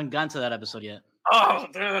not. I haven't gotten to that episode yet. Oh,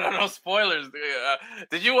 dude, no spoilers. Dude.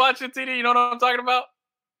 Did you watch it, TD? You know what I'm talking about?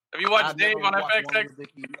 Have you watched Dave on FXX?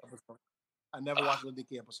 I never watched Little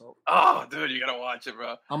Dicky episode. Oh, dude, you gotta watch it,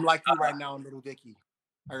 bro. I'm like you right now in Little Dicky.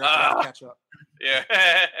 I gotta catch up. Yeah,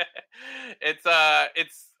 it's all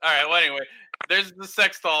right. Well, anyway, there's the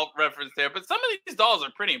sex doll reference there, but some of these dolls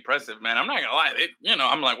are pretty impressive, man. I'm not gonna lie.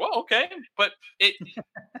 I'm like, well, okay, but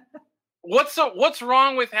what's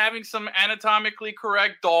wrong with having some anatomically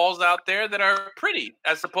correct dolls out there that are pretty,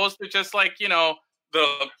 as opposed to just like the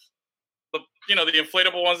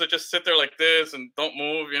inflatable ones that just sit there like this and don't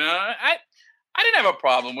move. I didn't have a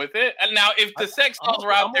problem with it. And now, if the sex dolls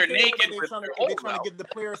were out there naked, they're trying to give the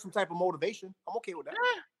players some type of motivation. I'm okay with that.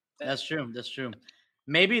 That's true. That's true.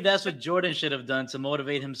 Maybe that's what Jordan should have done to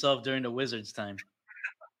motivate himself during the Wizards' time.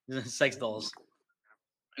 Sex dolls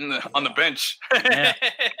on the bench. Yeah.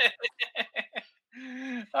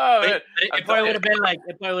 Oh, man. It probably would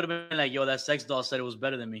have been like, yo, that sex doll said it was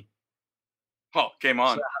better than me. Oh, game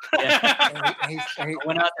on. So, yeah.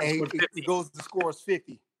 He goes to scores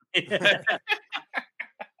 50.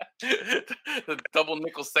 The double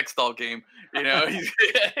nickel sex doll game.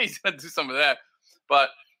 He's gonna do some of that. But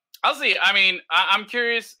I'll see. I mean, I'm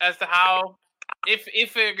curious as to how,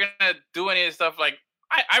 if they're gonna do any of this stuff. Like,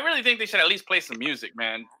 I really think they should at least play some music,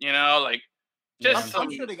 man. I'm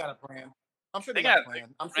sure they got a plan. I'm sure they got a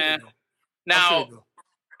plan. I'm sure they do. Now,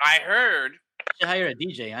 I heard. You should hire a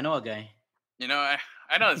DJ. I know a guy.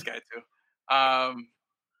 I know this guy too.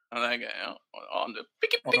 That guy on the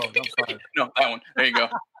picky. No, that one. There you go.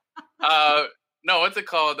 No, what's it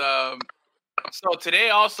called? So today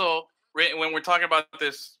also, when we're talking about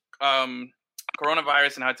this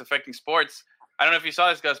coronavirus and how it's affecting sports, I don't know if you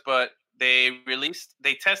saw this, Gus, but they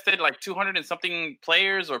tested like 200 and something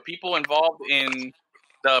players or people involved in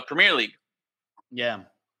the Premier League. Yeah.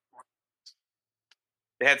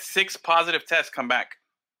 They had 6 positive tests come back.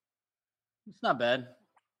 It's not bad.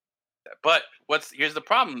 But here's the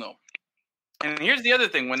problem though, and here's the other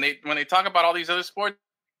thing when they talk about all these other sports.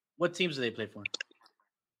 What teams do they play for?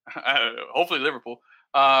 Hopefully Liverpool.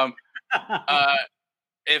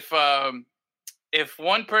 If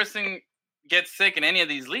one person gets sick in any of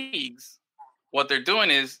these leagues, what they're doing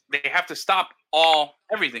is they have to stop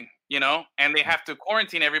everything, and they have to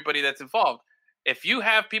quarantine everybody that's involved. If you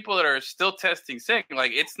have people that are still testing sick,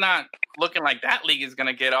 like, it's not looking like that league is going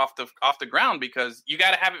to get off the ground, because you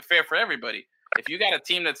got to have it fair for everybody. If you got a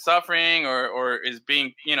team that's suffering or is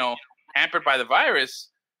being, hampered by the virus,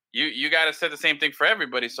 you got to set the same thing for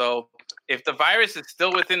everybody. So if the virus is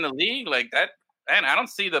still within the league like that, man, I don't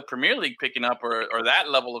see the Premier League picking up or that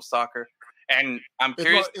level of soccer. And I'm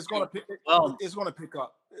curious. It's going to pick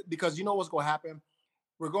up, because you know what's going to happen?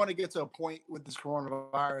 We're going to get to a point with this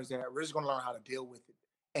coronavirus that we're just going to learn how to deal with it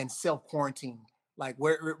and self-quarantine. Like,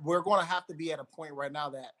 we're going to have to be at a point right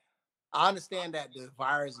now that I understand that the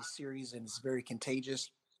virus is serious and it's very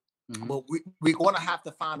contagious, but we're going to have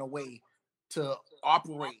to find a way to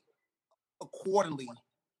operate accordingly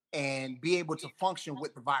and be able to function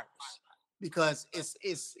with the virus, because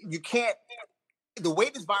you can't, the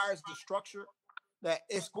way this virus is structured, that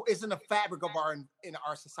it's in the fabric of our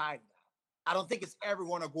society. I don't think it's ever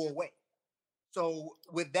going to go away. So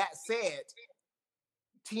with that said,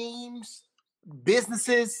 teams,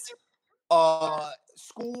 businesses,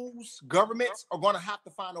 schools, governments are going to have to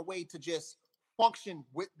find a way to just function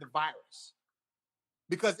with the virus.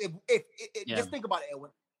 Because if just think about it, Edwin.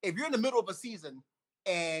 If you're in the middle of a season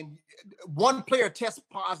and one player tests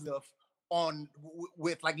positive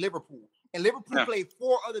with like Liverpool, and Liverpool played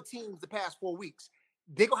 4 other teams the past 4 weeks,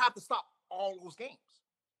 they're going to have to stop all those games.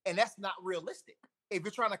 And that's not realistic if you're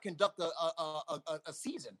trying to conduct a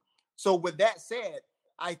season. So with that said,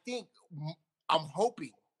 I'm hoping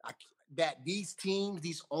that these teams,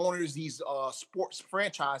 these owners, these sports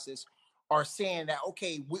franchises are saying that,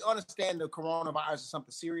 okay, we understand the coronavirus is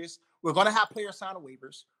something serious. We're going to have players sign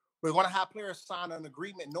waivers. We're going to have players sign an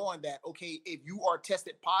agreement knowing that, okay, if you are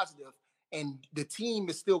tested positive and the team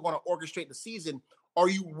is still going to orchestrate the season, are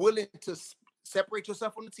you willing to separate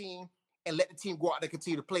yourself from the team and let the team go out and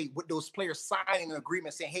continue to play, with those players signing an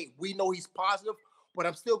agreement saying, hey, we know he's positive, but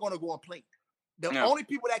I'm still going to go and play. The only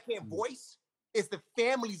people that can't voice is the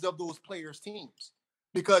families of those players' teams,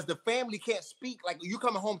 because the family can't speak. Like, you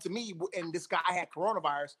coming home to me and this guy had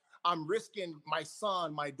coronavirus, I'm risking my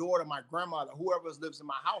son, my daughter, my grandmother, whoever lives in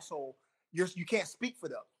my household. You can't speak for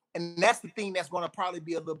them. And that's the thing that's going to probably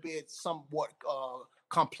be a little bit somewhat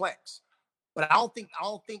complex. But I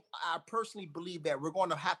personally believe that we're going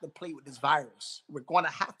to have to play with this virus. We're going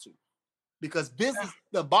to have to, because business,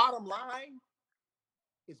 the bottom line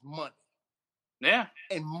is money. Yeah.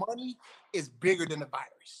 And money is bigger than the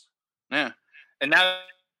virus. Yeah. And now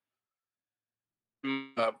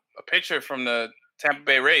a picture from the Tampa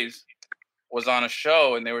Bay Rays was on a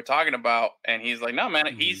show, and they were talking about, and he's like, no,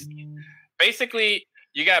 man, he's basically,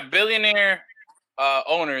 you got billionaire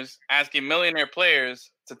owners asking millionaire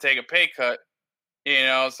players to take a pay cut,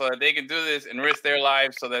 so that they can do this and risk their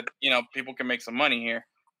lives so that, people can make some money here.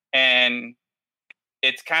 And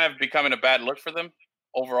it's kind of becoming a bad look for them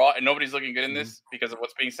overall. And nobody's looking good in this because of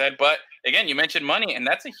what's being said. But again, you mentioned money, and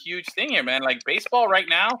that's a huge thing here, man. Like baseball right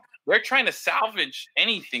now, they're trying to salvage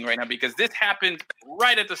anything right now because this happened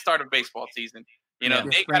right at the start of baseball season. They got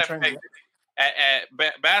affected.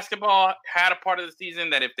 Basketball had a part of the season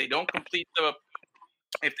that if they don't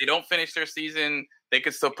finish their season, they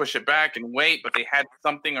could still push it back and wait, but they had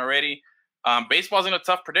something already. Baseball's in a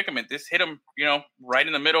tough predicament. This hit them, right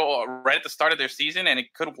in the middle, right at the start of their season, and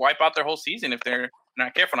it could wipe out their whole season if they're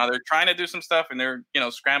not careful. Now they're trying to do some stuff and they're,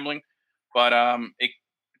 scrambling, but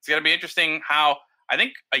it's going to be interesting how, I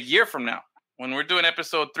think a year from now, when we're doing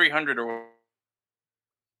episode 300 or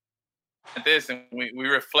this, and we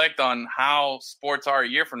reflect on how sports are a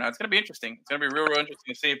year from now, it's going to be interesting. It's going to be real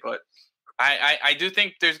interesting to see. But I do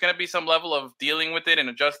think there's going to be some level of dealing with it and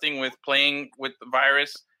adjusting with playing with the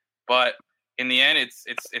virus. But in the end, it's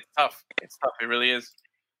tough. It's tough. It really is.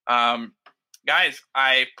 Guys,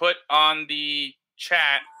 I put on the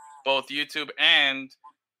chat, both YouTube and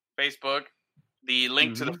Facebook, the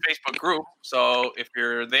link to the Facebook group. So if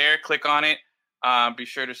you're there, click on it. Be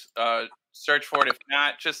sure to search for it. If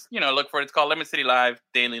not, just look for it. It's called Lemon City Live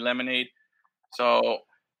Daily Lemonade. So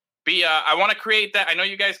I want to create that. I know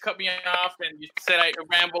you guys cut me off and you said I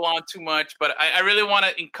ramble on too much, but I really want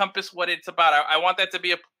to encompass what it's about. I want that to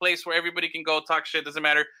be a place where everybody can go talk shit. Doesn't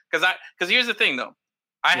matter. Because here's the thing though.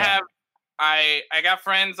 I got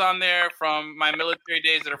friends on there from my military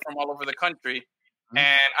days that are from all over the country.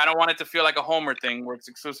 And I don't want it to feel like a Homer thing where it's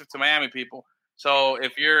exclusive to Miami people. So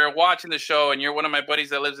if you're watching the show and you're one of my buddies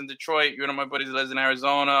that lives in Detroit, you're one of my buddies that lives in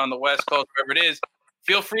Arizona, on the West Coast, wherever it is,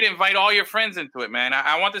 feel free to invite all your friends into it, man.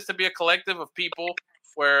 I want this to be a collective of people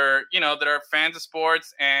where, that are fans of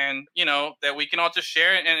sports and, that we can all just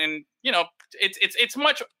share it. And it's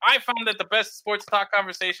much, I found that the best sports talk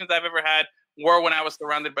conversations I've ever had were when I was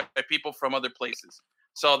surrounded by people from other places.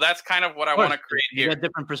 So that's kind of what I want to create here. You got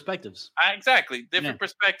different perspectives. Exactly. Different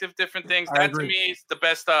perspective, different things. That to me is the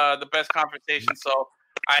best conversation. So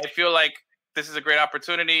I feel like this is a great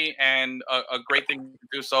opportunity and a great thing to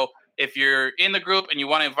do. So if you're in the group and you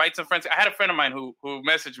want to invite some friends, I had a friend of mine who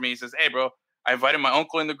messaged me. He says, hey, bro, I invited my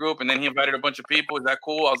uncle in the group and then he invited a bunch of people. Is that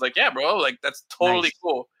cool? I was like, yeah, bro, like that's totally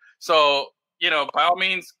cool. So, by all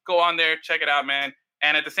means, go on there, check it out, man.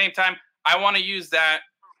 And at the same time, I want to use that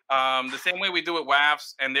the same way we do with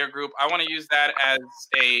WAFs and their group. I want to use that as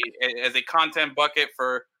a content bucket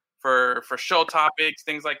for show topics,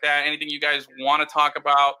 things like that. Anything you guys want to talk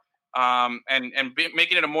about,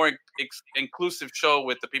 making it a more inclusive show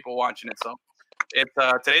with the people watching it. So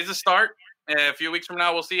today's the start. A few weeks from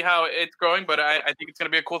now, we'll see how it's growing, but I think it's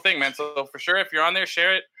going to be a cool thing, man. So for sure, if you're on there,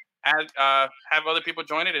 share it, have other people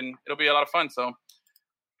join it, and it'll be a lot of fun. So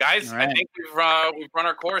guys, right. I think we've run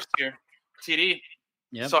our course here. TD,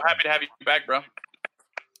 so happy to have you back, bro.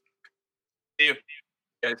 See you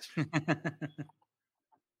guys.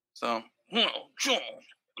 So, let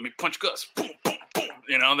me punch Gus. Boom, boom,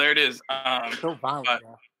 boom. There it is. So violent,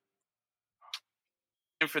 bro.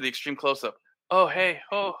 For the extreme close-up. Oh, hey.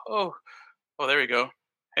 Oh, there we go.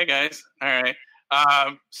 Hey, guys. All right.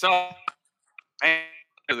 So,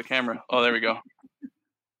 here's the camera. Oh, there we go.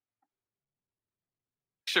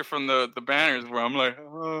 Picture from the banners where I'm like,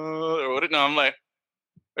 or what? No, I'm like,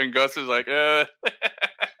 and Gus is like, All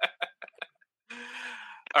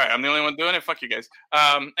right, I'm the only one doing it. Fuck you guys.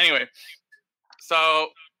 Anyway, so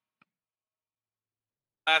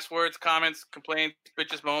last words, comments, complaints,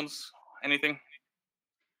 bitches, moans, anything?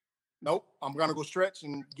 Nope. I'm gonna go stretch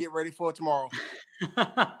and get ready for it tomorrow.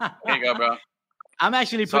 There you go, bro. I'm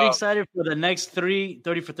actually pretty excited for the next 3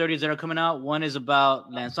 30 for 30s that are coming out. One is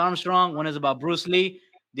about Lance Armstrong. One is about Bruce Lee.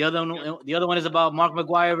 The other one is about Mark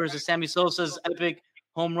McGwire versus Sammy Sosa's epic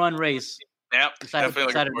home run race. Yep,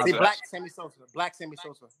 definitely. Hey, Black Sammy Sosa.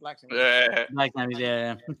 Yeah.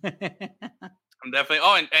 I'm definitely.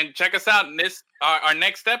 Oh, and check us out. Our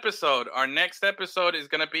next episode. Our next episode is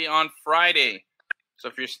going to be on Friday. So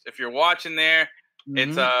if you're watching there,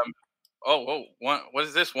 it's what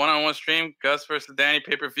is this one-on-one stream? Gus versus Danny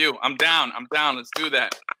pay-per-view. I'm down. Let's do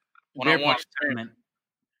that. One-on-one stream.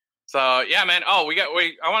 So yeah, man. Oh,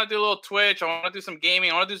 I want to do a little Twitch. I want to do some gaming.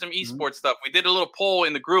 I want to do some esports stuff. We did a little poll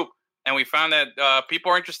in the group, and we found that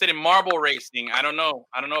people are interested in marble racing. I don't know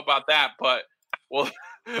about that, but we'll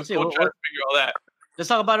try to figure all that. Let's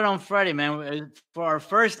talk about it on Friday, man, for our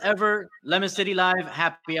first ever Lemon City Live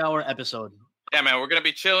happy hour episode. Yeah, man. We're gonna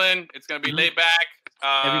be chilling. It's gonna be laid back.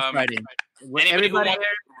 Every Friday. Everybody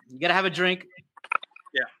there, you gotta have a drink.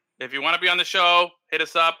 Yeah. If you want to be on the show, hit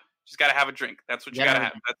us up. Just gotta have a drink. That's what you gotta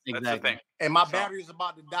have. That's the thing. And my battery is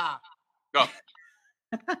about to die. Go.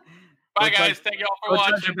 Bye, guys. Thank you all for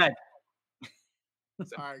watching. All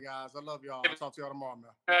right, guys. I love y'all. I'll talk to y'all tomorrow,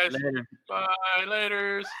 man. Guys. Later. Bye.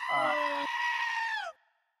 Laters.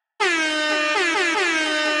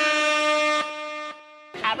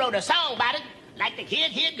 I wrote a song about it, like the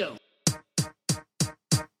kid here go.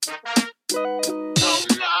 Oh,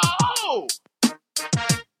 no!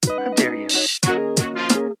 How dare you?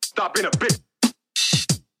 Stop being a bitch.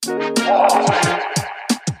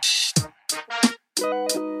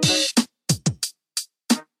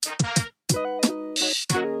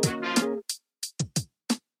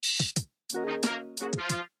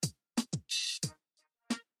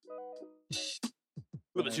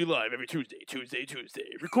 Lemon City Live every Tuesday.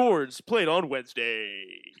 Records, played on Wednesday.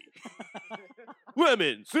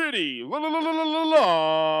 Lemon City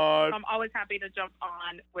Live. I'm always happy to jump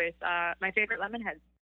on with my favorite Lemonheads.